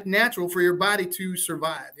 not natural for your body to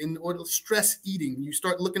survive. In order to stress eating, you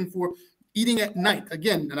start looking for eating at night.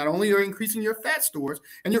 Again, not only are you increasing your fat stores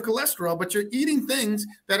and your cholesterol, but you're eating things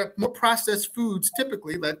that are more processed foods,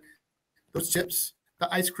 typically like those chips, the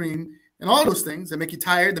ice cream, and all those things that make you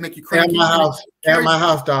tired, that make you cranky. Stay at my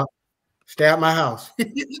house, Doc. Stay at my house.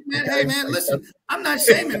 Man, hey, man, listen, I'm not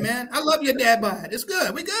shaming, man. I love your dad bod. It's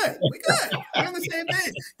good. We good. We're on the same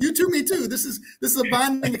page. You too, me too. This is a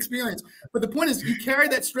bonding experience. But the point is, you carry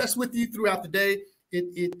that stress with you throughout the day.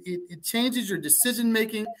 It changes your decision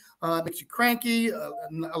making, makes you cranky.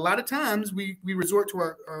 A lot of times we resort to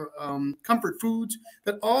our comfort foods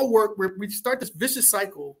that all work. Where we start this vicious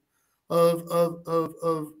cycle of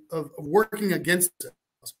working against it.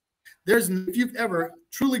 If you've ever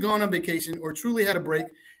truly gone on vacation or truly had a break,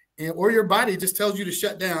 or your body just tells you to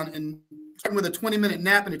shut down and start with a 20-minute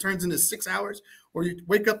nap and it turns into 6 hours, or you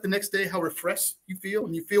wake up the next day, how refreshed you feel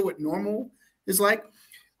and you feel what normal is like,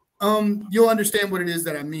 you'll understand what it is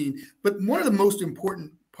that I mean. But one of the most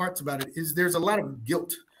important parts about it is there's a lot of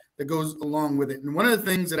guilt that goes along with it. And one of the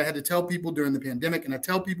things that I had to tell people during the pandemic, and I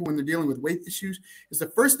tell people when they're dealing with weight issues, is the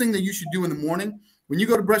first thing that you should do in the morning, when you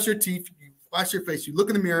go to brush your teeth, you wash your face, you look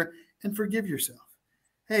in the mirror and forgive yourself.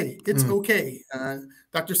 Hey, it's okay.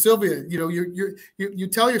 Dr. Sylvia, you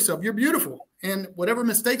tell yourself you're beautiful, and whatever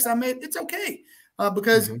mistakes I made, it's okay.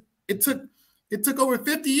 Because it took over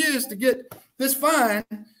 50 years to get this fine.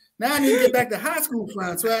 Now I need to get back to high school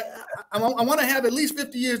fine. So I want to have at least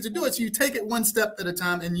 50 years to do it. So you take it one step at a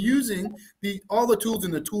time, and using all the tools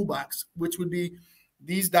in the toolbox, which would be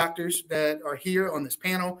these doctors that are here on this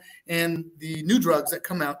panel and the new drugs that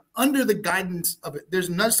come out under the guidance of it. There's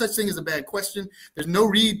no such thing as a bad question. There's no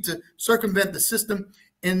need to circumvent the system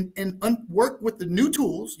and work with the new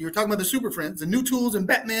tools. You're talking about the super friends, the new tools in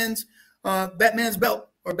Batman's belt,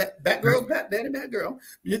 or Batgirl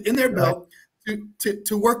in their belt,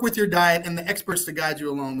 to work with your diet and the experts to guide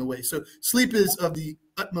you along the way. So sleep is of the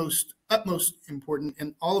utmost important,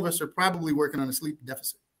 and all of us are probably working on a sleep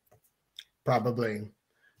deficit. Probably.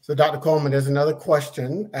 So Dr. Coleman, there's another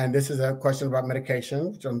question, and this is a question about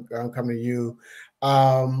medication, which I'm coming to you.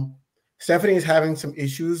 Stephanie is having some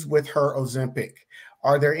issues with her Ozempic.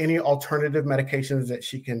 Are there any alternative medications that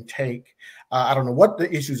she can take? I don't know what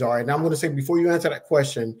the issues are. And I'm going to say, before you answer that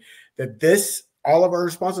question, that all of our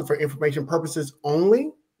responses for information purposes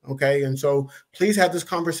only. Okay. And so please have this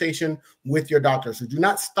conversation with your doctor. So do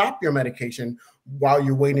not stop your medication while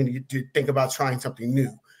you're waiting to think about trying something new.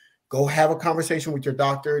 Go have a conversation with your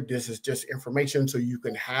doctor. This is just information so you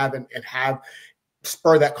can have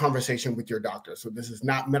spur that conversation with your doctor. So this is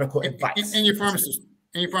not medical advice. And your pharmacist.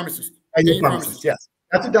 And your pharmacist. And your pharmacist, yes.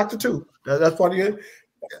 That's a doctor too. That's funny.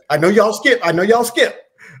 I know y'all skip,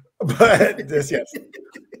 but this, yes.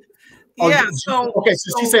 Yeah. So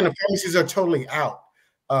she's saying the pharmacies are totally out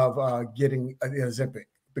of getting Ozempic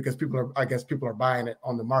because people are buying it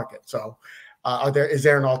on the market. So is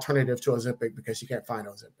there an alternative to Ozempic because she can't find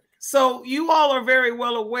Ozempic? So you all are very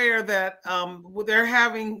well aware that they're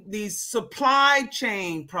having these supply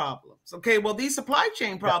chain problems. Okay, well, these supply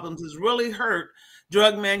chain problems has really hurt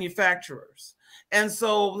drug manufacturers. And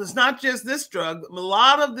so it's not just this drug. A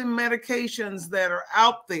lot of the medications that are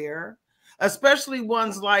out there, especially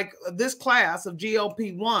ones like this class of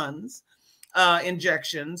GLP-1s,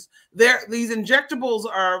 injections, these injectables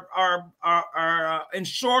are in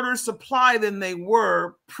shorter supply than they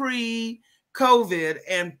were pre-COVID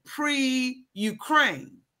and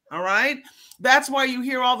pre-Ukraine. All right. That's why you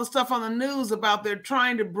hear all the stuff on the news about they're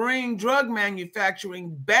trying to bring drug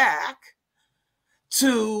manufacturing back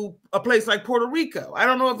to a place like Puerto Rico. I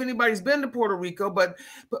don't know if anybody's been to Puerto Rico, but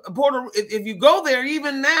if you go there,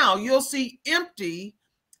 even now, you'll see empty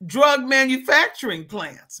drug manufacturing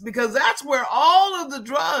plants because that's where all of the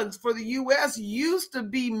drugs for the U.S. used to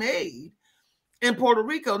be made, in Puerto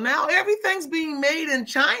Rico. Now everything's being made in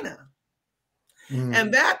China.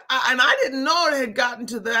 And I didn't know it had gotten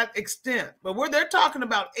to that extent, but they're talking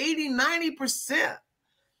about 80-90%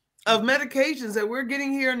 of medications that we're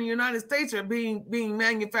getting here in the United States are being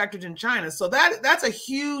manufactured in China. So that's a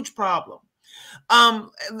huge problem.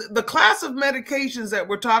 The class of medications that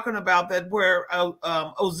we're talking about where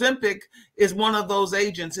Ozempic is one of those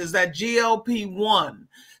agents is that GLP-1.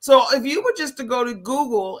 So if you were just to go to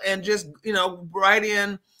Google and just, write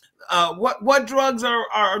in what drugs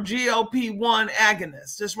are GLP-1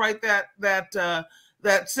 agonists, just write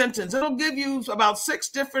that sentence. It'll give you about 6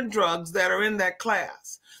 different drugs that are in that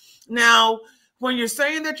class. Now, when you're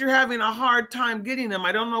saying that you're having a hard time getting them,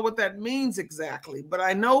 I don't know what that means exactly, but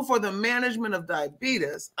I know for the management of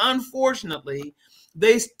diabetes, unfortunately,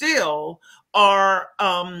 they still are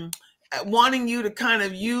wanting you to kind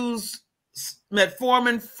of use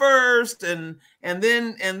metformin first and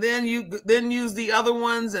then use the other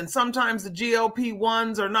ones, and sometimes the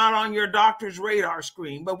GLP-1s are not on your doctor's radar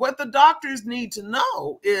screen. But what the doctors need to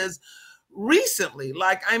know is recently,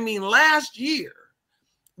 last year,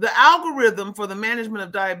 the algorithm for the management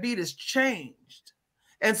of diabetes changed.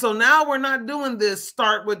 And so now we're not doing this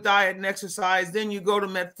start with diet and exercise, then you go to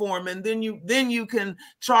metformin, then you can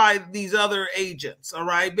try these other agents, all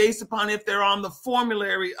right, based upon if they're on the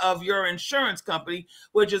formulary of your insurance company,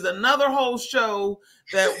 which is another whole show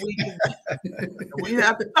that we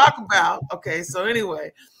have to talk about. Okay, so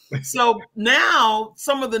anyway, so now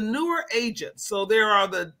some of the newer agents, so there are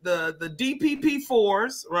the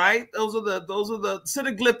DPP4s, right? Those are the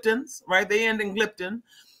sitagliptins, right? They end in gliptin.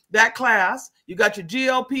 That class, you got your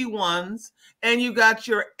GLP-1s, and you got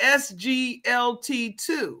your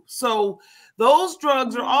SGLT2. So those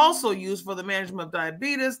drugs are also used for the management of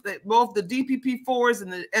diabetes. Both the DPP4s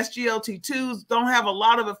and the SGLT2s don't have a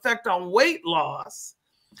lot of effect on weight loss,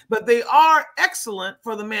 but they are excellent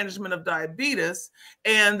for the management of diabetes.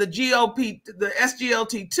 And the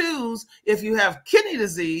SGLT2s, if you have kidney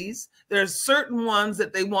disease, there's certain ones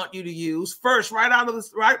that they want you to use first, right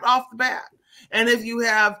off the bat. And if you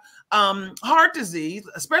have heart disease,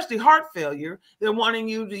 especially heart failure, they're wanting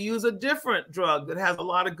you to use a different drug that has a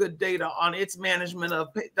lot of good data on its management of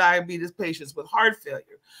diabetes patients with heart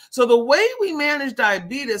failure. So the way we manage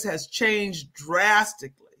diabetes has changed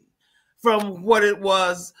drastically from what it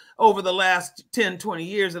was over the last 10, 20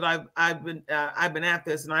 years that I've been at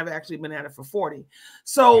this, and I've actually been at it for 40.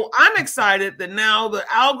 So I'm excited that now the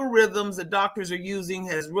algorithms that doctors are using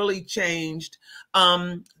has really changed.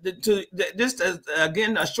 Again,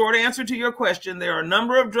 a short answer to your question, there are a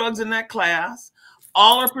number of drugs in that class.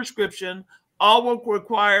 All are prescription. all will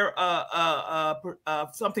require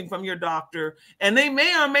something from your doctor, and they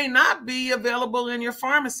may or may not be available in your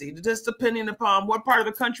pharmacy, just depending upon what part of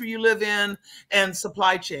the country you live in and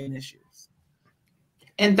supply chain issues.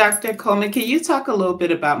 And Dr. Coleman, can you talk a little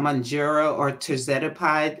bit about Mounjaro or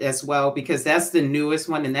tirzepatide as well? Because that's the newest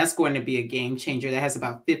one, and that's going to be a game changer. That has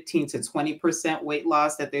about 15 to 20% weight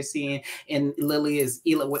loss that they're seeing. And Lilly is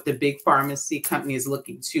what the big pharmacy company is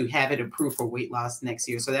looking to have it approved for weight loss next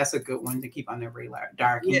year. So that's a good one to keep on their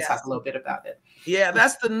radar. Can you talk a little bit about it? Yeah,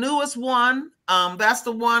 that's the newest one. That's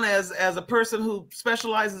the one, as a person who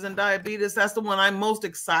specializes in diabetes, that's the one I'm most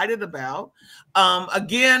excited about.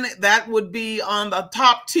 Again, that would be on the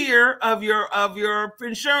top tier of your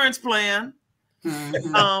insurance plan.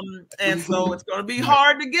 Mm-hmm. And so it's going to be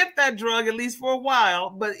hard to get that drug, at least for a while,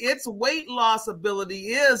 but its weight loss ability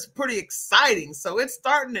is pretty exciting. So it's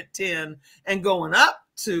starting at 10 and going up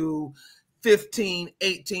to 15,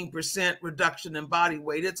 18% reduction in body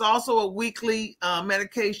weight. It's also a weekly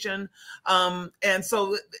medication. And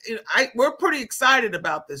so we're pretty excited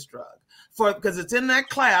about this drug because it's in that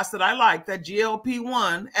class that I like, that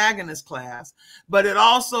GLP-1 agonist class, but it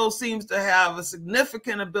also seems to have a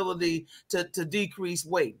significant ability to decrease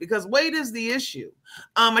weight, because weight is the issue.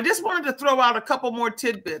 I just wanted to throw out a couple more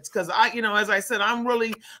tidbits because as I said, I'm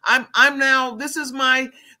now, this is my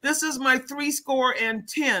 70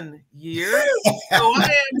 year. So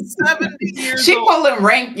I am 70 years She old. pulling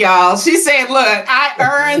rank, y'all. She said, look, I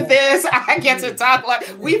earned this. I get to talk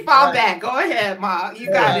like we fall back. Go ahead, Ma. You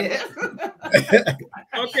got it.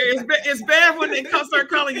 Okay, it's bad when they start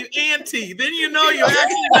calling you auntie. Then you know you're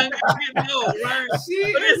actually not getting old, right? She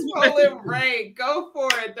is pulling rank. Go for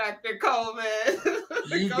it, Dr. Coleman.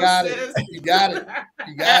 You got it. You got it.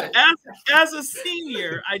 You got it. As a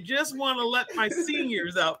senior, I just want to let my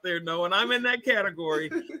seniors out there know, and I'm in that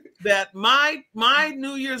category, that my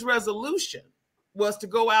New Year's resolution was to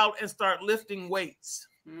go out and start lifting weights.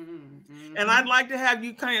 Mm-hmm. And I'd like to have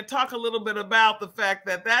you kind of talk a little bit about the fact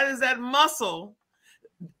that is that muscle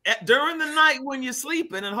during the night when you're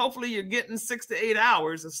sleeping, and hopefully you're getting 6 to 8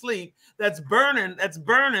 hours of sleep, that's burning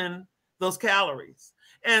those calories.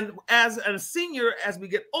 And as a senior, as we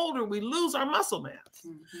get older, we lose our muscle mass.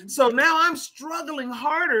 Mm-hmm. So now I'm struggling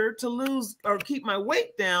harder to lose or keep my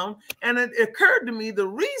weight down. And it occurred to me the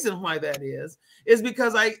reason why that is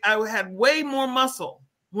because I had way more muscle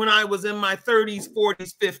when I was in my 30s,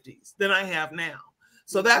 40s, 50s than I have now.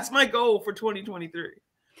 So that's my goal for 2023.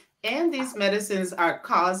 And these medicines are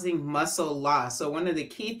causing muscle loss. So one of the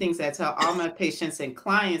key things I tell all my patients and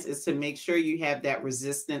clients is to make sure you have that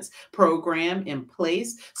resistance program in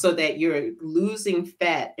place so that you're losing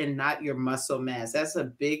fat and not your muscle mass. That's a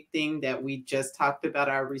big thing that we just talked about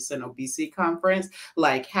our recent obesity conference.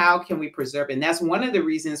 Like, how can we preserve? And that's one of the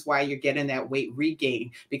reasons why you're getting that weight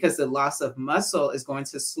regain, because the loss of muscle is going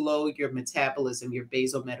to slow your metabolism, your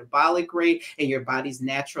basal metabolic rate, and your body's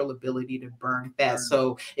natural ability to burn fat.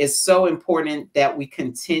 So it's so important that we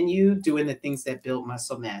continue doing the things that build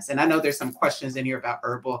muscle mass. And I know there's some questions in here about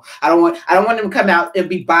herbal. I don't want them to come out and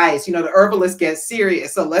be biased. The herbalists get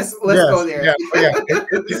serious. So let's go there. Yeah.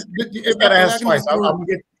 It's got to ask twice.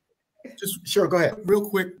 Sure, go ahead. Real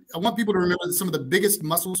quick, I want people to remember some of the biggest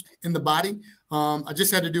muscles in the body. I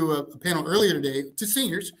just had to do a panel earlier today to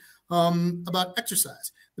seniors about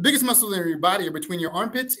exercise. The biggest muscles in your body are between your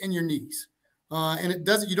armpits and your knees. And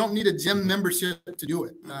you don't need a gym membership to do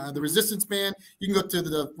it. The resistance band, you can go to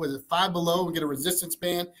the 5 Below and get a resistance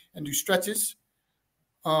band and do stretches.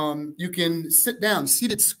 You can sit down,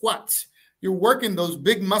 seated squats. You're working those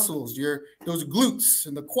big muscles, those glutes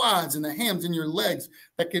and the quads and the hams and your legs.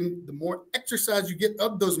 The more exercise you get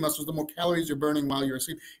of those muscles, the more calories you're burning while you're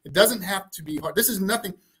asleep. It doesn't have to be hard. This is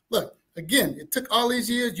nothing. Look, again, it took all these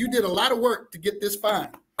years. You did a lot of work to get this fine.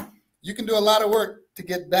 You can do a lot of work to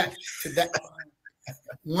get back to that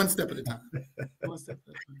one step at a time. One step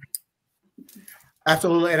at a time.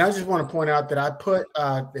 Absolutely. And I just want to point out that I put,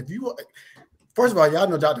 first of all, y'all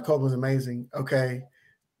know Dr. Coleman is amazing. Okay.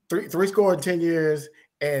 10 years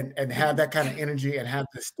and have that kind of energy and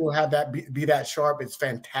still have that be that sharp. It's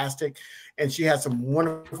fantastic. And she has some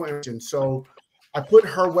wonderful information. So I put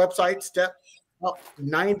her website,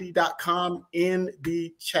 stepup90.com, in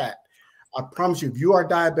the chat. I promise you, if you are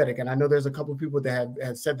diabetic, and I know there's a couple of people that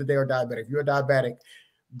have said that they are diabetic. If you're a diabetic,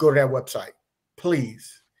 go to that website,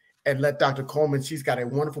 please, and let Dr. Coleman. She's got a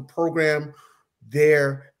wonderful program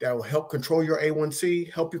there that will help control your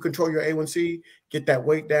A1C, help you control your A1C, get that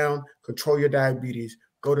weight down, control your diabetes.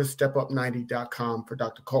 Go to stepup90.com for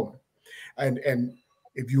Dr. Coleman. And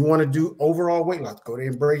If you want to do overall weight loss, go to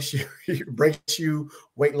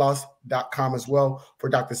embraceyouweightloss.com as well for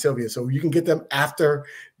Dr. Sylvia. So you can get them after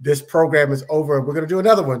this program is over. We're going to do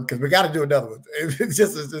another one because we got to do another one. It's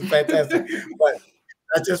just fantastic. But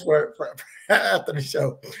that's just for after the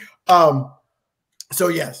show. So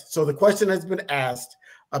yes, so the question has been asked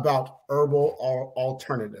about herbal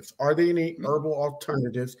alternatives. Are there any herbal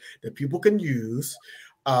alternatives that people can use,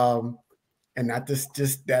 and not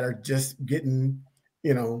just that are just getting,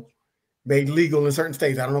 made legal in certain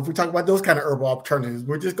states? I don't know if we talk about those kind of herbal alternatives.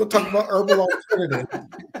 We're just going to talk about herbal alternatives.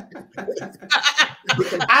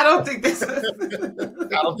 I don't think that's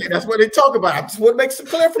what they talk about. I just want to make some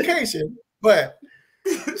clarification, but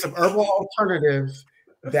some herbal alternatives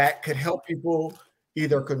that could help people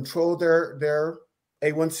either control their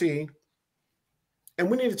A1C. And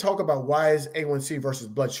we need to talk about why is A1C versus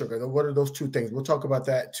blood sugar. What are those two things? We'll talk about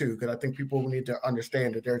that too, because I think people need to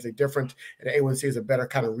understand that there's a difference, and A1C is a better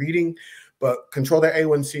kind of reading, but control their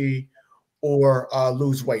A1C or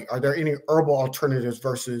lose weight. Are there any herbal alternatives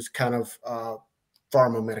versus kind of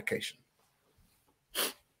pharma medication?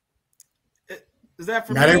 Is that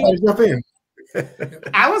for Not me? everybody jump in.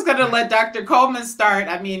 I was going to let Dr. Coleman start.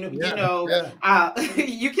 I mean, you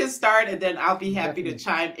can start and then I'll be happy to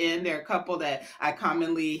chime in. There are a couple that I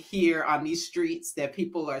commonly hear on these streets that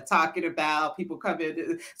people are talking about. People come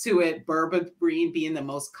into it, berberine being the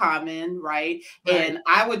most common, right? And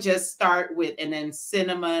I would just start with, and then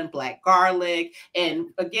cinnamon, black garlic.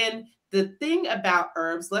 And again, the thing about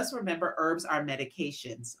herbs, let's remember herbs are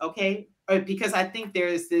medications, okay? Because I think there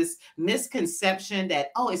is this misconception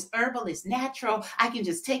that, oh, it's herbal, it's natural, I can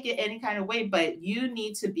just take it any kind of way, but you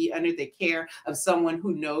need to be under the care of someone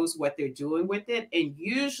who knows what they're doing with it. And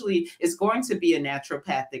usually it's going to be a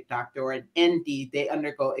naturopathic doctor or an ND. They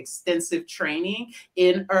undergo extensive training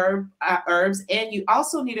in herbs. And you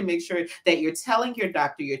also need to make sure that you're telling your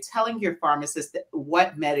doctor, you're telling your pharmacist that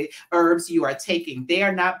what herbs you are taking. They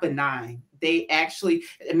are not benign. They actually,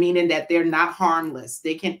 meaning that they're not harmless.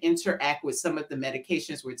 They can interact with some of the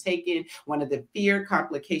medications we're taking. One of the fear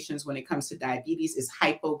complications when it comes to diabetes is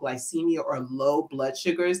hypoglycemia or low blood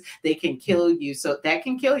sugars. They can kill you. So that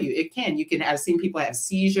can kill you. It can. I've seen people have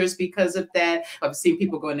seizures because of that. I've seen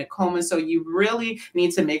people go into coma. So you really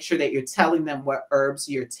need to make sure that you're telling them what herbs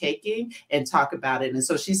you're taking and talk about it. And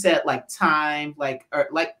so she said like thyme, like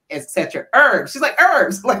etc. Herbs. She's like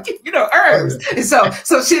herbs, like herbs. And so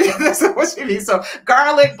she that's what she means. So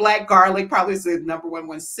garlic, black garlic, probably is the number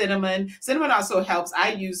one. Cinnamon. Cinnamon also helps.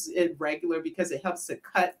 I use it regular because it helps to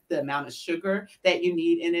cut the amount of sugar that you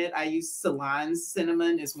need in it. I use Ceylon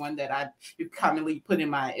cinnamon is one that I commonly put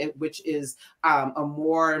in which is a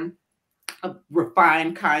more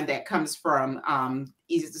refined kind that comes from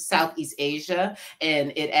Southeast Asia,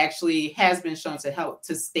 and it actually has been shown to help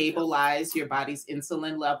to stabilize your body's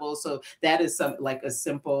insulin levels. So that is like a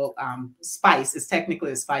simple spice. It's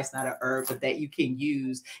technically a spice, not a herb, but that you can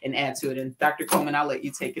use and add to it. And Dr. Coleman, I'll let you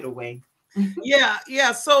take it away.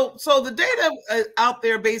 Yeah. So the data out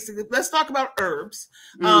there, basically, let's talk about herbs.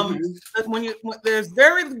 There's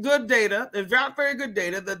very good data. There's not very good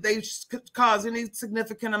data that they cause any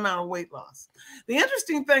significant amount of weight loss. The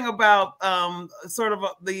interesting thing about sort of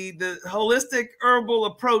the holistic herbal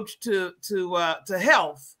approach to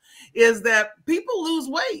health is that people lose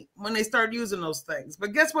weight when they start using those things.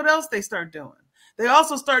 But guess what else they start doing? They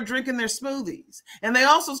also start drinking their smoothies, and they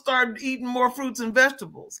also start eating more fruits and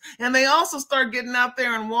vegetables, and they also start getting out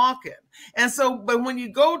there and walking. And so, but when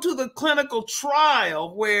you go to the clinical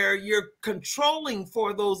trial where you're controlling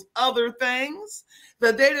for those other things,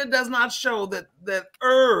 the data does not show that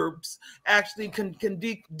herbs actually can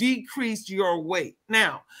decrease your weight.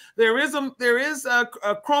 Now, there is a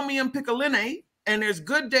chromium picolinate, and there's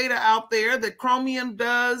good data out there that chromium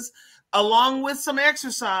does, along with some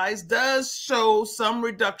exercise, does show some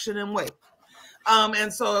reduction in weight.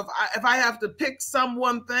 And so if I have to pick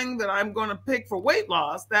one thing that I'm going to pick for weight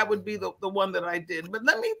loss, that would be the one that I did. But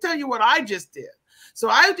let me tell you what I just did. So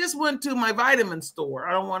I just went to my vitamin store.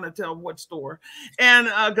 I don't want to tell what store, and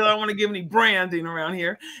because I don't want to give any branding around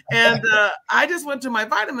here. And I just went to my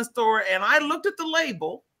vitamin store and I looked at the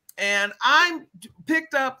label, and I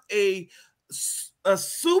picked up a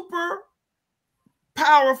super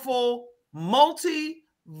powerful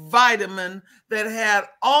multivitamin that had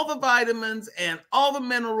all the vitamins and all the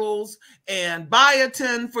minerals and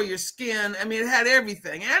biotin for your skin. I mean, it had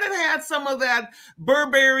everything, and it had some of that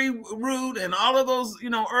berberry root and all of those,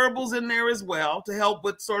 herbals in there as well to help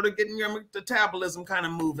with sort of getting your metabolism kind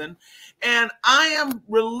of moving. And I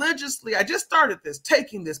just started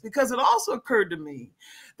taking this because it also occurred to me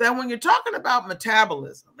that when you're talking about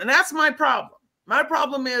metabolism, and that's my problem. My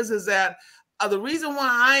problem is that the reason why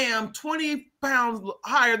I am 20 pounds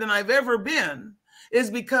higher than I've ever been is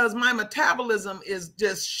because my metabolism is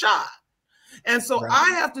just shot. And so Right. I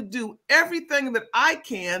have to do everything that I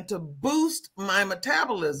can to boost my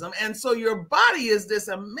metabolism. And so your body is this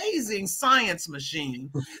amazing science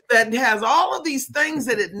machine that has all of these things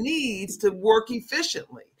that it needs to work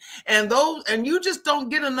efficiently. And you just don't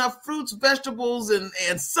get enough fruits, vegetables,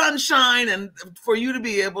 and sunshine and for you to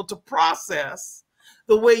be able to process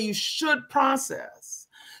the way you should process.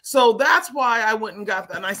 So that's why I went and got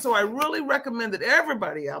that. And so I really recommend that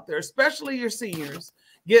everybody out there, especially your seniors,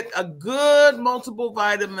 get a good multiple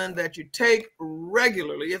vitamin that you take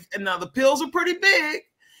regularly. And now the pills are pretty big.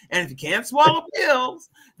 And if you can't swallow pills,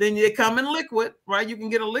 then they come in liquid, right? You can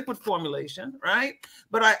get a liquid formulation, right?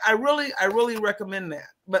 But I really recommend that.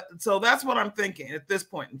 But so that's what I'm thinking at this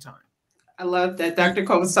point in time. I love that, Dr.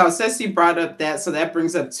 Coleman. So Ceci brought up that, so that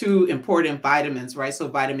brings up two important vitamins, right? So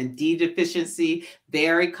vitamin D deficiency,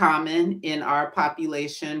 very common in our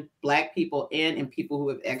population, Black people and in people who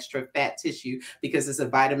have extra fat tissue, because it's a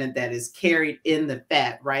vitamin that is carried in the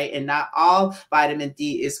fat, right? And not all vitamin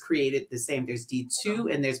D is created the same. There's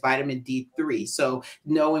D2 and there's vitamin D3. So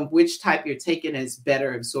knowing which type you're taking is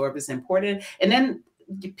better absorbed is important. And then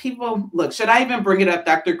people, look, should I even bring it up,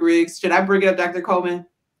 Dr. Griggs? Should I bring it up, Dr. Coleman?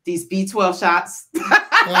 These B12 shots. Should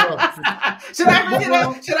I bring it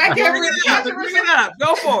up? Should I get rid of it? Bring it up.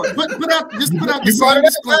 Go for it. Just put out the disclaimer.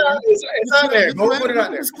 It's out there. Go put it out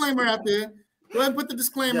there. Disclaimer out there. Go ahead and put the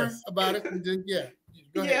disclaimer about it. And then, yeah.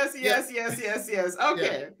 Yes. Okay.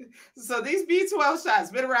 Yeah. So these B12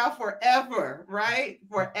 shots been around forever, right?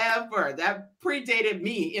 Forever. That predated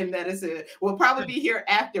me in medicine. Will probably be here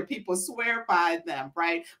after. People swear by them,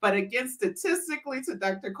 right? But again, statistically, to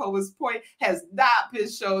Dr. Coleman's point, has not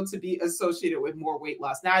been shown to be associated with more weight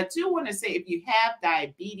loss. Now, I do want to say, if you have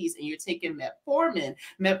diabetes and you're taking metformin,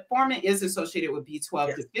 metformin is associated with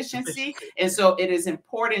B12 deficiency. And so it is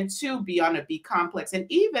important to be on a B complex. And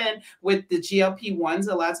even with the GLP-1s,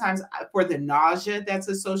 a lot of times for the nausea that's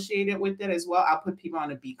associated with it as well, I'll put people on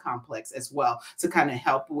a B complex as well to kind of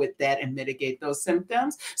help with that and mitigate those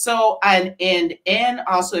symptoms. So, and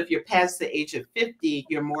also if you're past the age of 50,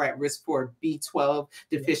 you're more at risk for B12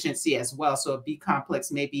 deficiency as well. So a B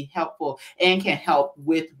complex may be helpful and can help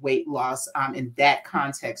with weight loss in that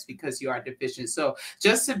context because you are deficient. So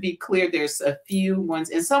just to be clear, there's a few ones,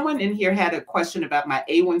 and someone in here had a question about my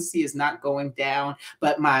A1C is not going down,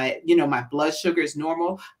 but my blood sugar is normal.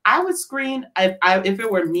 I would screen, if it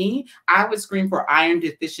were me, I would screen for iron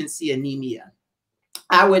deficiency anemia.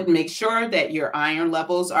 I would make sure that your iron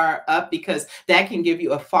levels are up, because that can give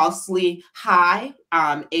you a falsely high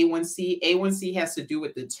A1C. A1C has to do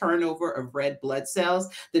with the turnover of red blood cells.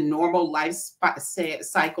 The normal life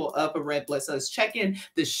cycle of a red blood cell is checking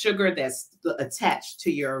the sugar that's attached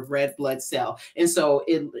to your red blood cell. And so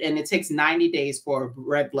it takes 90 days for a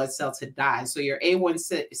red blood cell to die. So your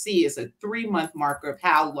A1C is a 3-month marker of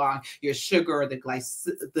how long your sugar, or the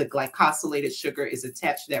glycosylated sugar, is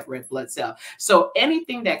attached to that red blood cell. So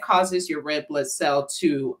anything that causes your red blood cell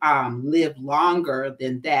to live longer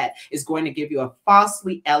than that is going to give you a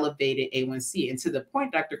falsely elevated A1C. And to the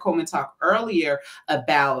point Dr. Coleman talked earlier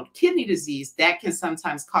about kidney disease, that can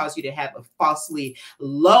sometimes cause you to have a falsely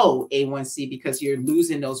low A1C because you're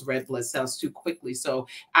losing those red blood cells too quickly. So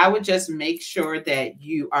I would just make sure that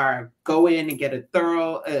you go in and get a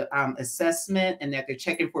thorough assessment, and that they're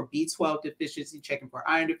checking for B12 deficiency, checking for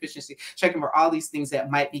iron deficiency, checking for all these things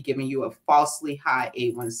that might be giving you a falsely high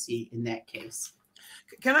A1C in that case.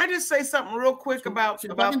 Can I just say something real quick about the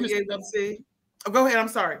A1C? Oh, go ahead. I'm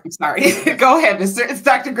sorry. Go ahead, Mr. It's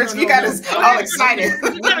Dr. Griggs. You got us all excited.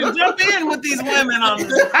 You got to jump in with these women on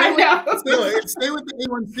this. I know. Stay with the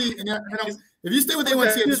A1C. And if you stay with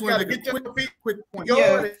A1C, I just want to make a quick point.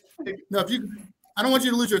 Yeah. No, I don't want you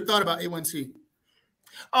to lose your thought about A1C.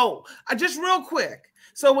 Oh, just real quick.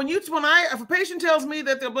 So if a patient tells me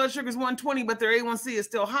that their blood sugar is 120, but their A1C is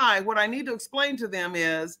still high, what I need to explain to them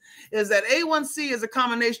is that A1C is a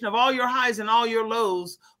combination of all your highs and all your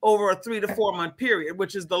lows over a 3 to 4 month period,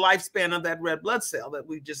 which is the lifespan of that red blood cell that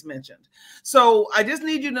we just mentioned. So I just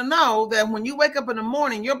need you to know that when you wake up in the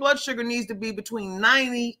morning, your blood sugar needs to be between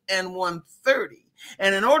 90 and 130.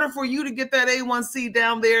 And in order for you to get that A1C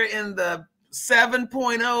down there in the 7.0,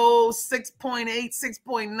 6.8,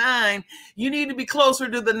 6.9, you need to be closer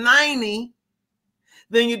to the 90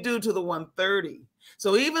 than you do to the 130.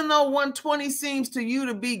 So even though 120 seems to you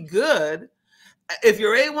to be good, if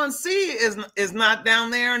your A1C is not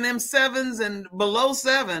down there in them 7s and below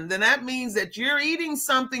 7, then that means that you're eating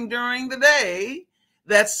something during the day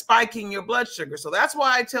that's spiking your blood sugar. So that's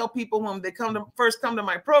why I tell people when they first come to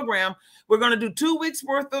my program, we're going to do 2 weeks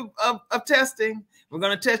worth of testing. We're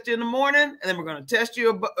going to test you in the morning, and then we're going to test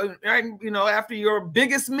you, after your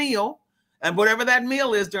biggest meal, and whatever that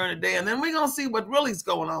meal is during the day. And then we're going to see what really is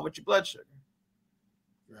going on with your blood sugar.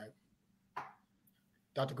 Right.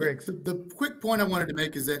 Dr. Griggs. The quick point I wanted to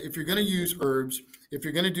make is that if you're going to use herbs, if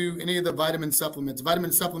you're going to do any of the vitamin supplements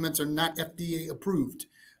are not FDA approved.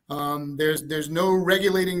 There's no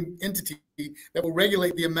regulating entity that will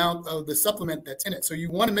regulate the amount of the supplement that's in it. So you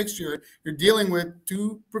want to make sure you're dealing with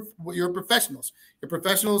your professionals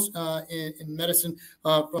in medicine,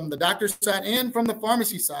 from the doctor's side and from the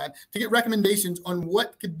pharmacy side, to get recommendations on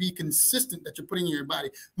what could be consistent that you're putting in your body.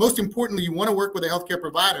 Most importantly, you want to work with a healthcare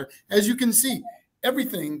provider. As you can see,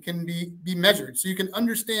 everything can be measured, so you can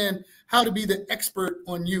understand how to be the expert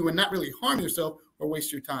on you and not really harm yourself or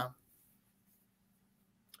waste your time.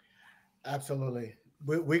 Absolutely.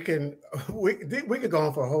 We could go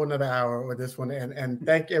on for a whole another hour with this one, and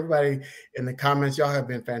thank everybody in the comments. Y'all have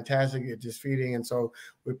been fantastic at just feeding, and so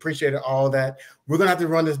we appreciate all that. We're gonna have to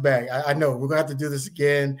run this back. I know we're gonna have to do this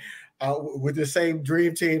again with the same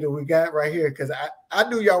dream team that we got right here, because I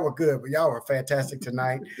knew y'all were good, but y'all were fantastic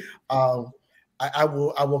tonight. I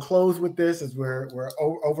will close with this, as we're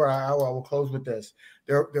over an hour. I will close with this.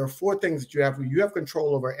 There are 4 things that you have. You have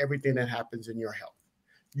control over everything that happens in your health.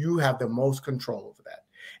 You have the most control over that.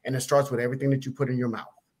 And it starts with everything that you put in your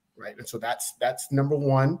mouth, right? And so that's number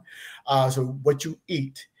 1. So what you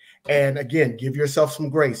eat. And again, give yourself some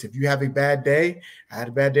grace. If you have a bad day, I had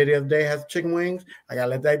a bad day the other day, I had chicken wings. I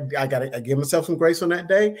gotta give myself some grace on that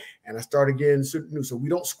day, and I start again new. So we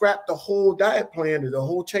don't scrap the whole diet plan or the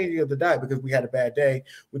whole changing of the diet because we had a bad day.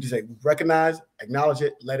 We just say, recognize, acknowledge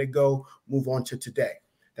it, let it go, move on to today.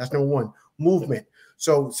 That's number 1. Movement.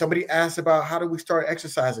 So somebody asked about how do we start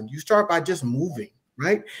exercising? You start by just moving,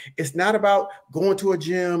 right? It's not about going to a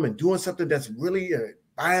gym and doing something that's really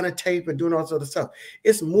buying a tape and doing all this other stuff.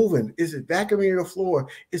 It's moving. It's vacuuming your floor.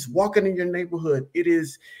 It's walking in your neighborhood. It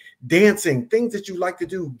is dancing, things that you like to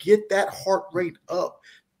do. Get that heart rate up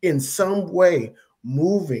in some way,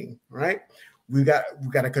 moving, right? We got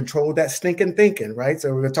to control that stinking thinking, right?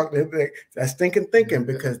 So we're going to talk about that stinking thinking,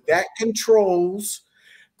 because that controls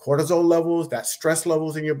cortisol levels, that stress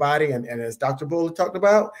levels in your body. And as Dr. Bowler talked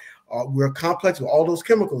about, we're complex with all those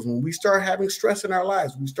chemicals. When we start having stress in our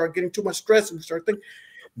lives, we start getting too much stress, and we start thinking,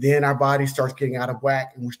 then our body starts getting out of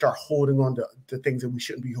whack, and we start holding on to things that we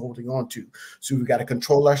shouldn't be holding on to. So we've got to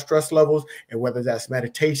control our stress levels, and whether that's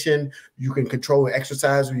meditation, you can control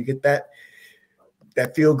exercise, where you get that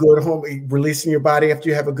feel good at home, releasing your body after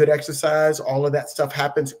you have a good exercise. All of that stuff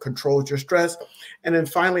happens, controls your stress. And then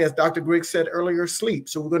finally, as Dr. Griggs said earlier, sleep.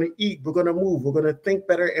 So we're going to eat, we're going to move, we're going to think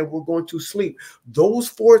better, and we're going to sleep. Those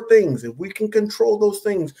 4 things, if we can control those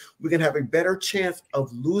things, we can have a better chance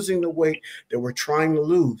of losing the weight that we're trying to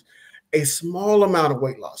lose. A small amount of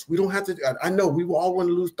weight loss. We don't have to, I know we all want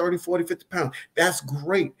to lose 30, 40, 50 pounds. That's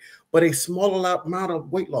great. But a small amount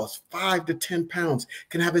of weight loss, 5 to 10 pounds,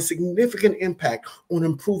 can have a significant impact on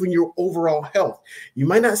improving your overall health. You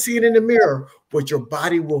might not see it in the mirror, but your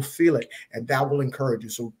body will feel it, and that will encourage you.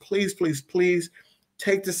 So please, please, please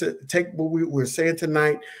take what we're saying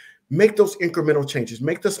tonight. Make those incremental changes.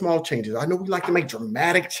 Make the small changes. I know we like to make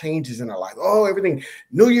dramatic changes in our life. Oh, everything.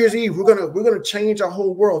 New Year's Eve, we're gonna change our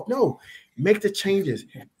whole world. No, make the changes.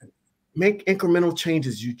 Make incremental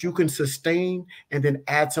changes you can sustain, and then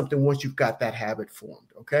add something once you've got that habit formed.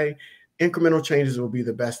 Okay, incremental changes will be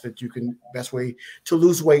the best way to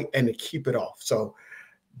lose weight and to keep it off. So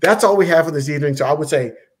that's all we have for this evening. So I would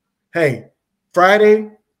say, hey,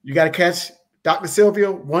 Friday, you got to catch Dr.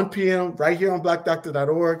 Sylvia, 1 p.m. right here on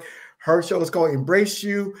BlackDoctor.org. Her show is called Embrace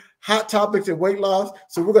You, Hot Topics and Weight Loss.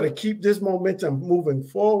 So we're going to keep this momentum moving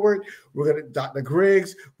forward. We're going to, Dr.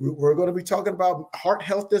 Griggs, we're going to be talking about heart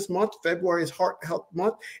health this month. February is Heart Health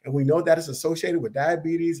Month, and we know that is associated with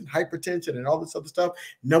diabetes and hypertension and all this other stuff.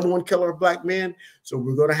 #1 killer of Black men. So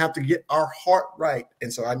we're going to have to get our heart right.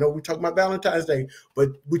 And so I know we're talking about Valentine's Day, but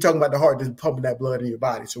we're talking about the heart that's pumping that blood in your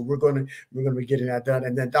body. So we're going to be getting that done.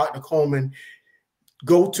 And then Dr. Coleman,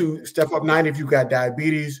 go to Step Up 90 if you've got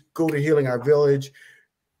diabetes. Go to Healing Our Village.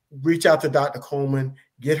 Reach out to Dr. Coleman.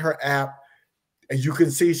 Get her app. As you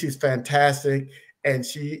can see, she's fantastic. And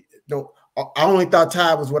I only thought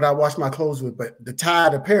Tide was what I wash my clothes with, but the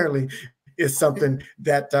Tide apparently is something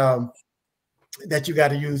that you got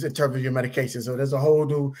to use in terms of your medication. So there's a whole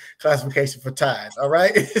new classification for Tides. All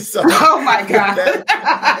right. So, oh my God.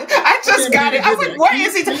 I just got it. I was like, what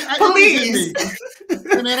is it? Please.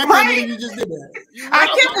 man, I can't believe you just did that. I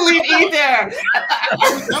can't believe either.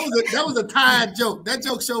 That was a tired joke. That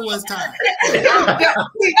joke sure was tired.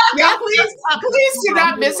 Y'all, please do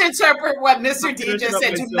not misinterpret what Mr. D just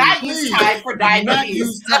said. Do not use Tide for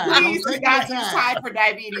diabetes. Please do not use Tide for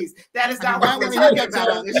diabetes. That is not what we're talking about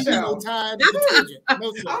on this show. No,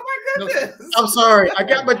 oh my goodness. I'm sorry. I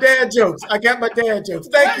got my dad jokes.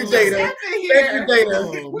 Thank you, Data. Thank you, Data.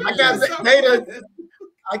 I got Data.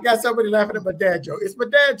 I got somebody laughing at my dad joke. It's my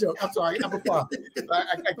dad joke. I'm sorry. I'm a father.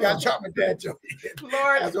 I got to drop my dad joke.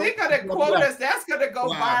 Lord, they're going to quote us. That's going to go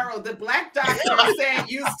viral. The Black Doctor saying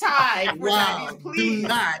use Tide for diabetes. Please. Do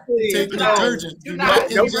not take detergent. Do not.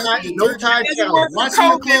 No Tide challenge. Washing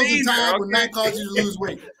your clothes in Tide will not cause you to lose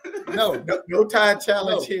weight. No Tide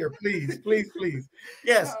challenge here. Please.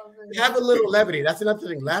 Yes. Have a little levity. That's another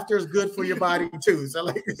thing. Laughter is good for your body too. So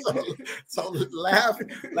laugh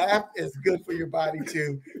is good for your body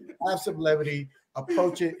too. Have some levity.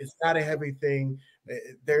 Approach it. It's not a heavy thing.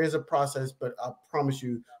 There is a process, but I promise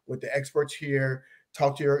you, with the experts here,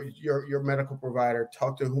 talk to your medical provider,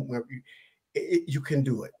 talk to whomever you can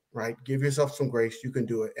do it. Right? Give yourself some grace. You can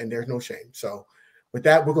do it, and there's no shame. So, with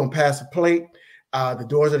that, we're gonna pass the plate. The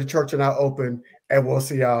doors of the church are now open, and we'll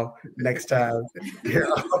see y'all next time here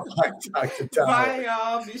on BlackDoctor.org. Bye,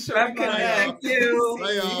 y'all. Be sure to connect. Thank you.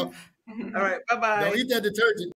 Bye, y'all. All right. Bye-bye. Don't eat that detergent.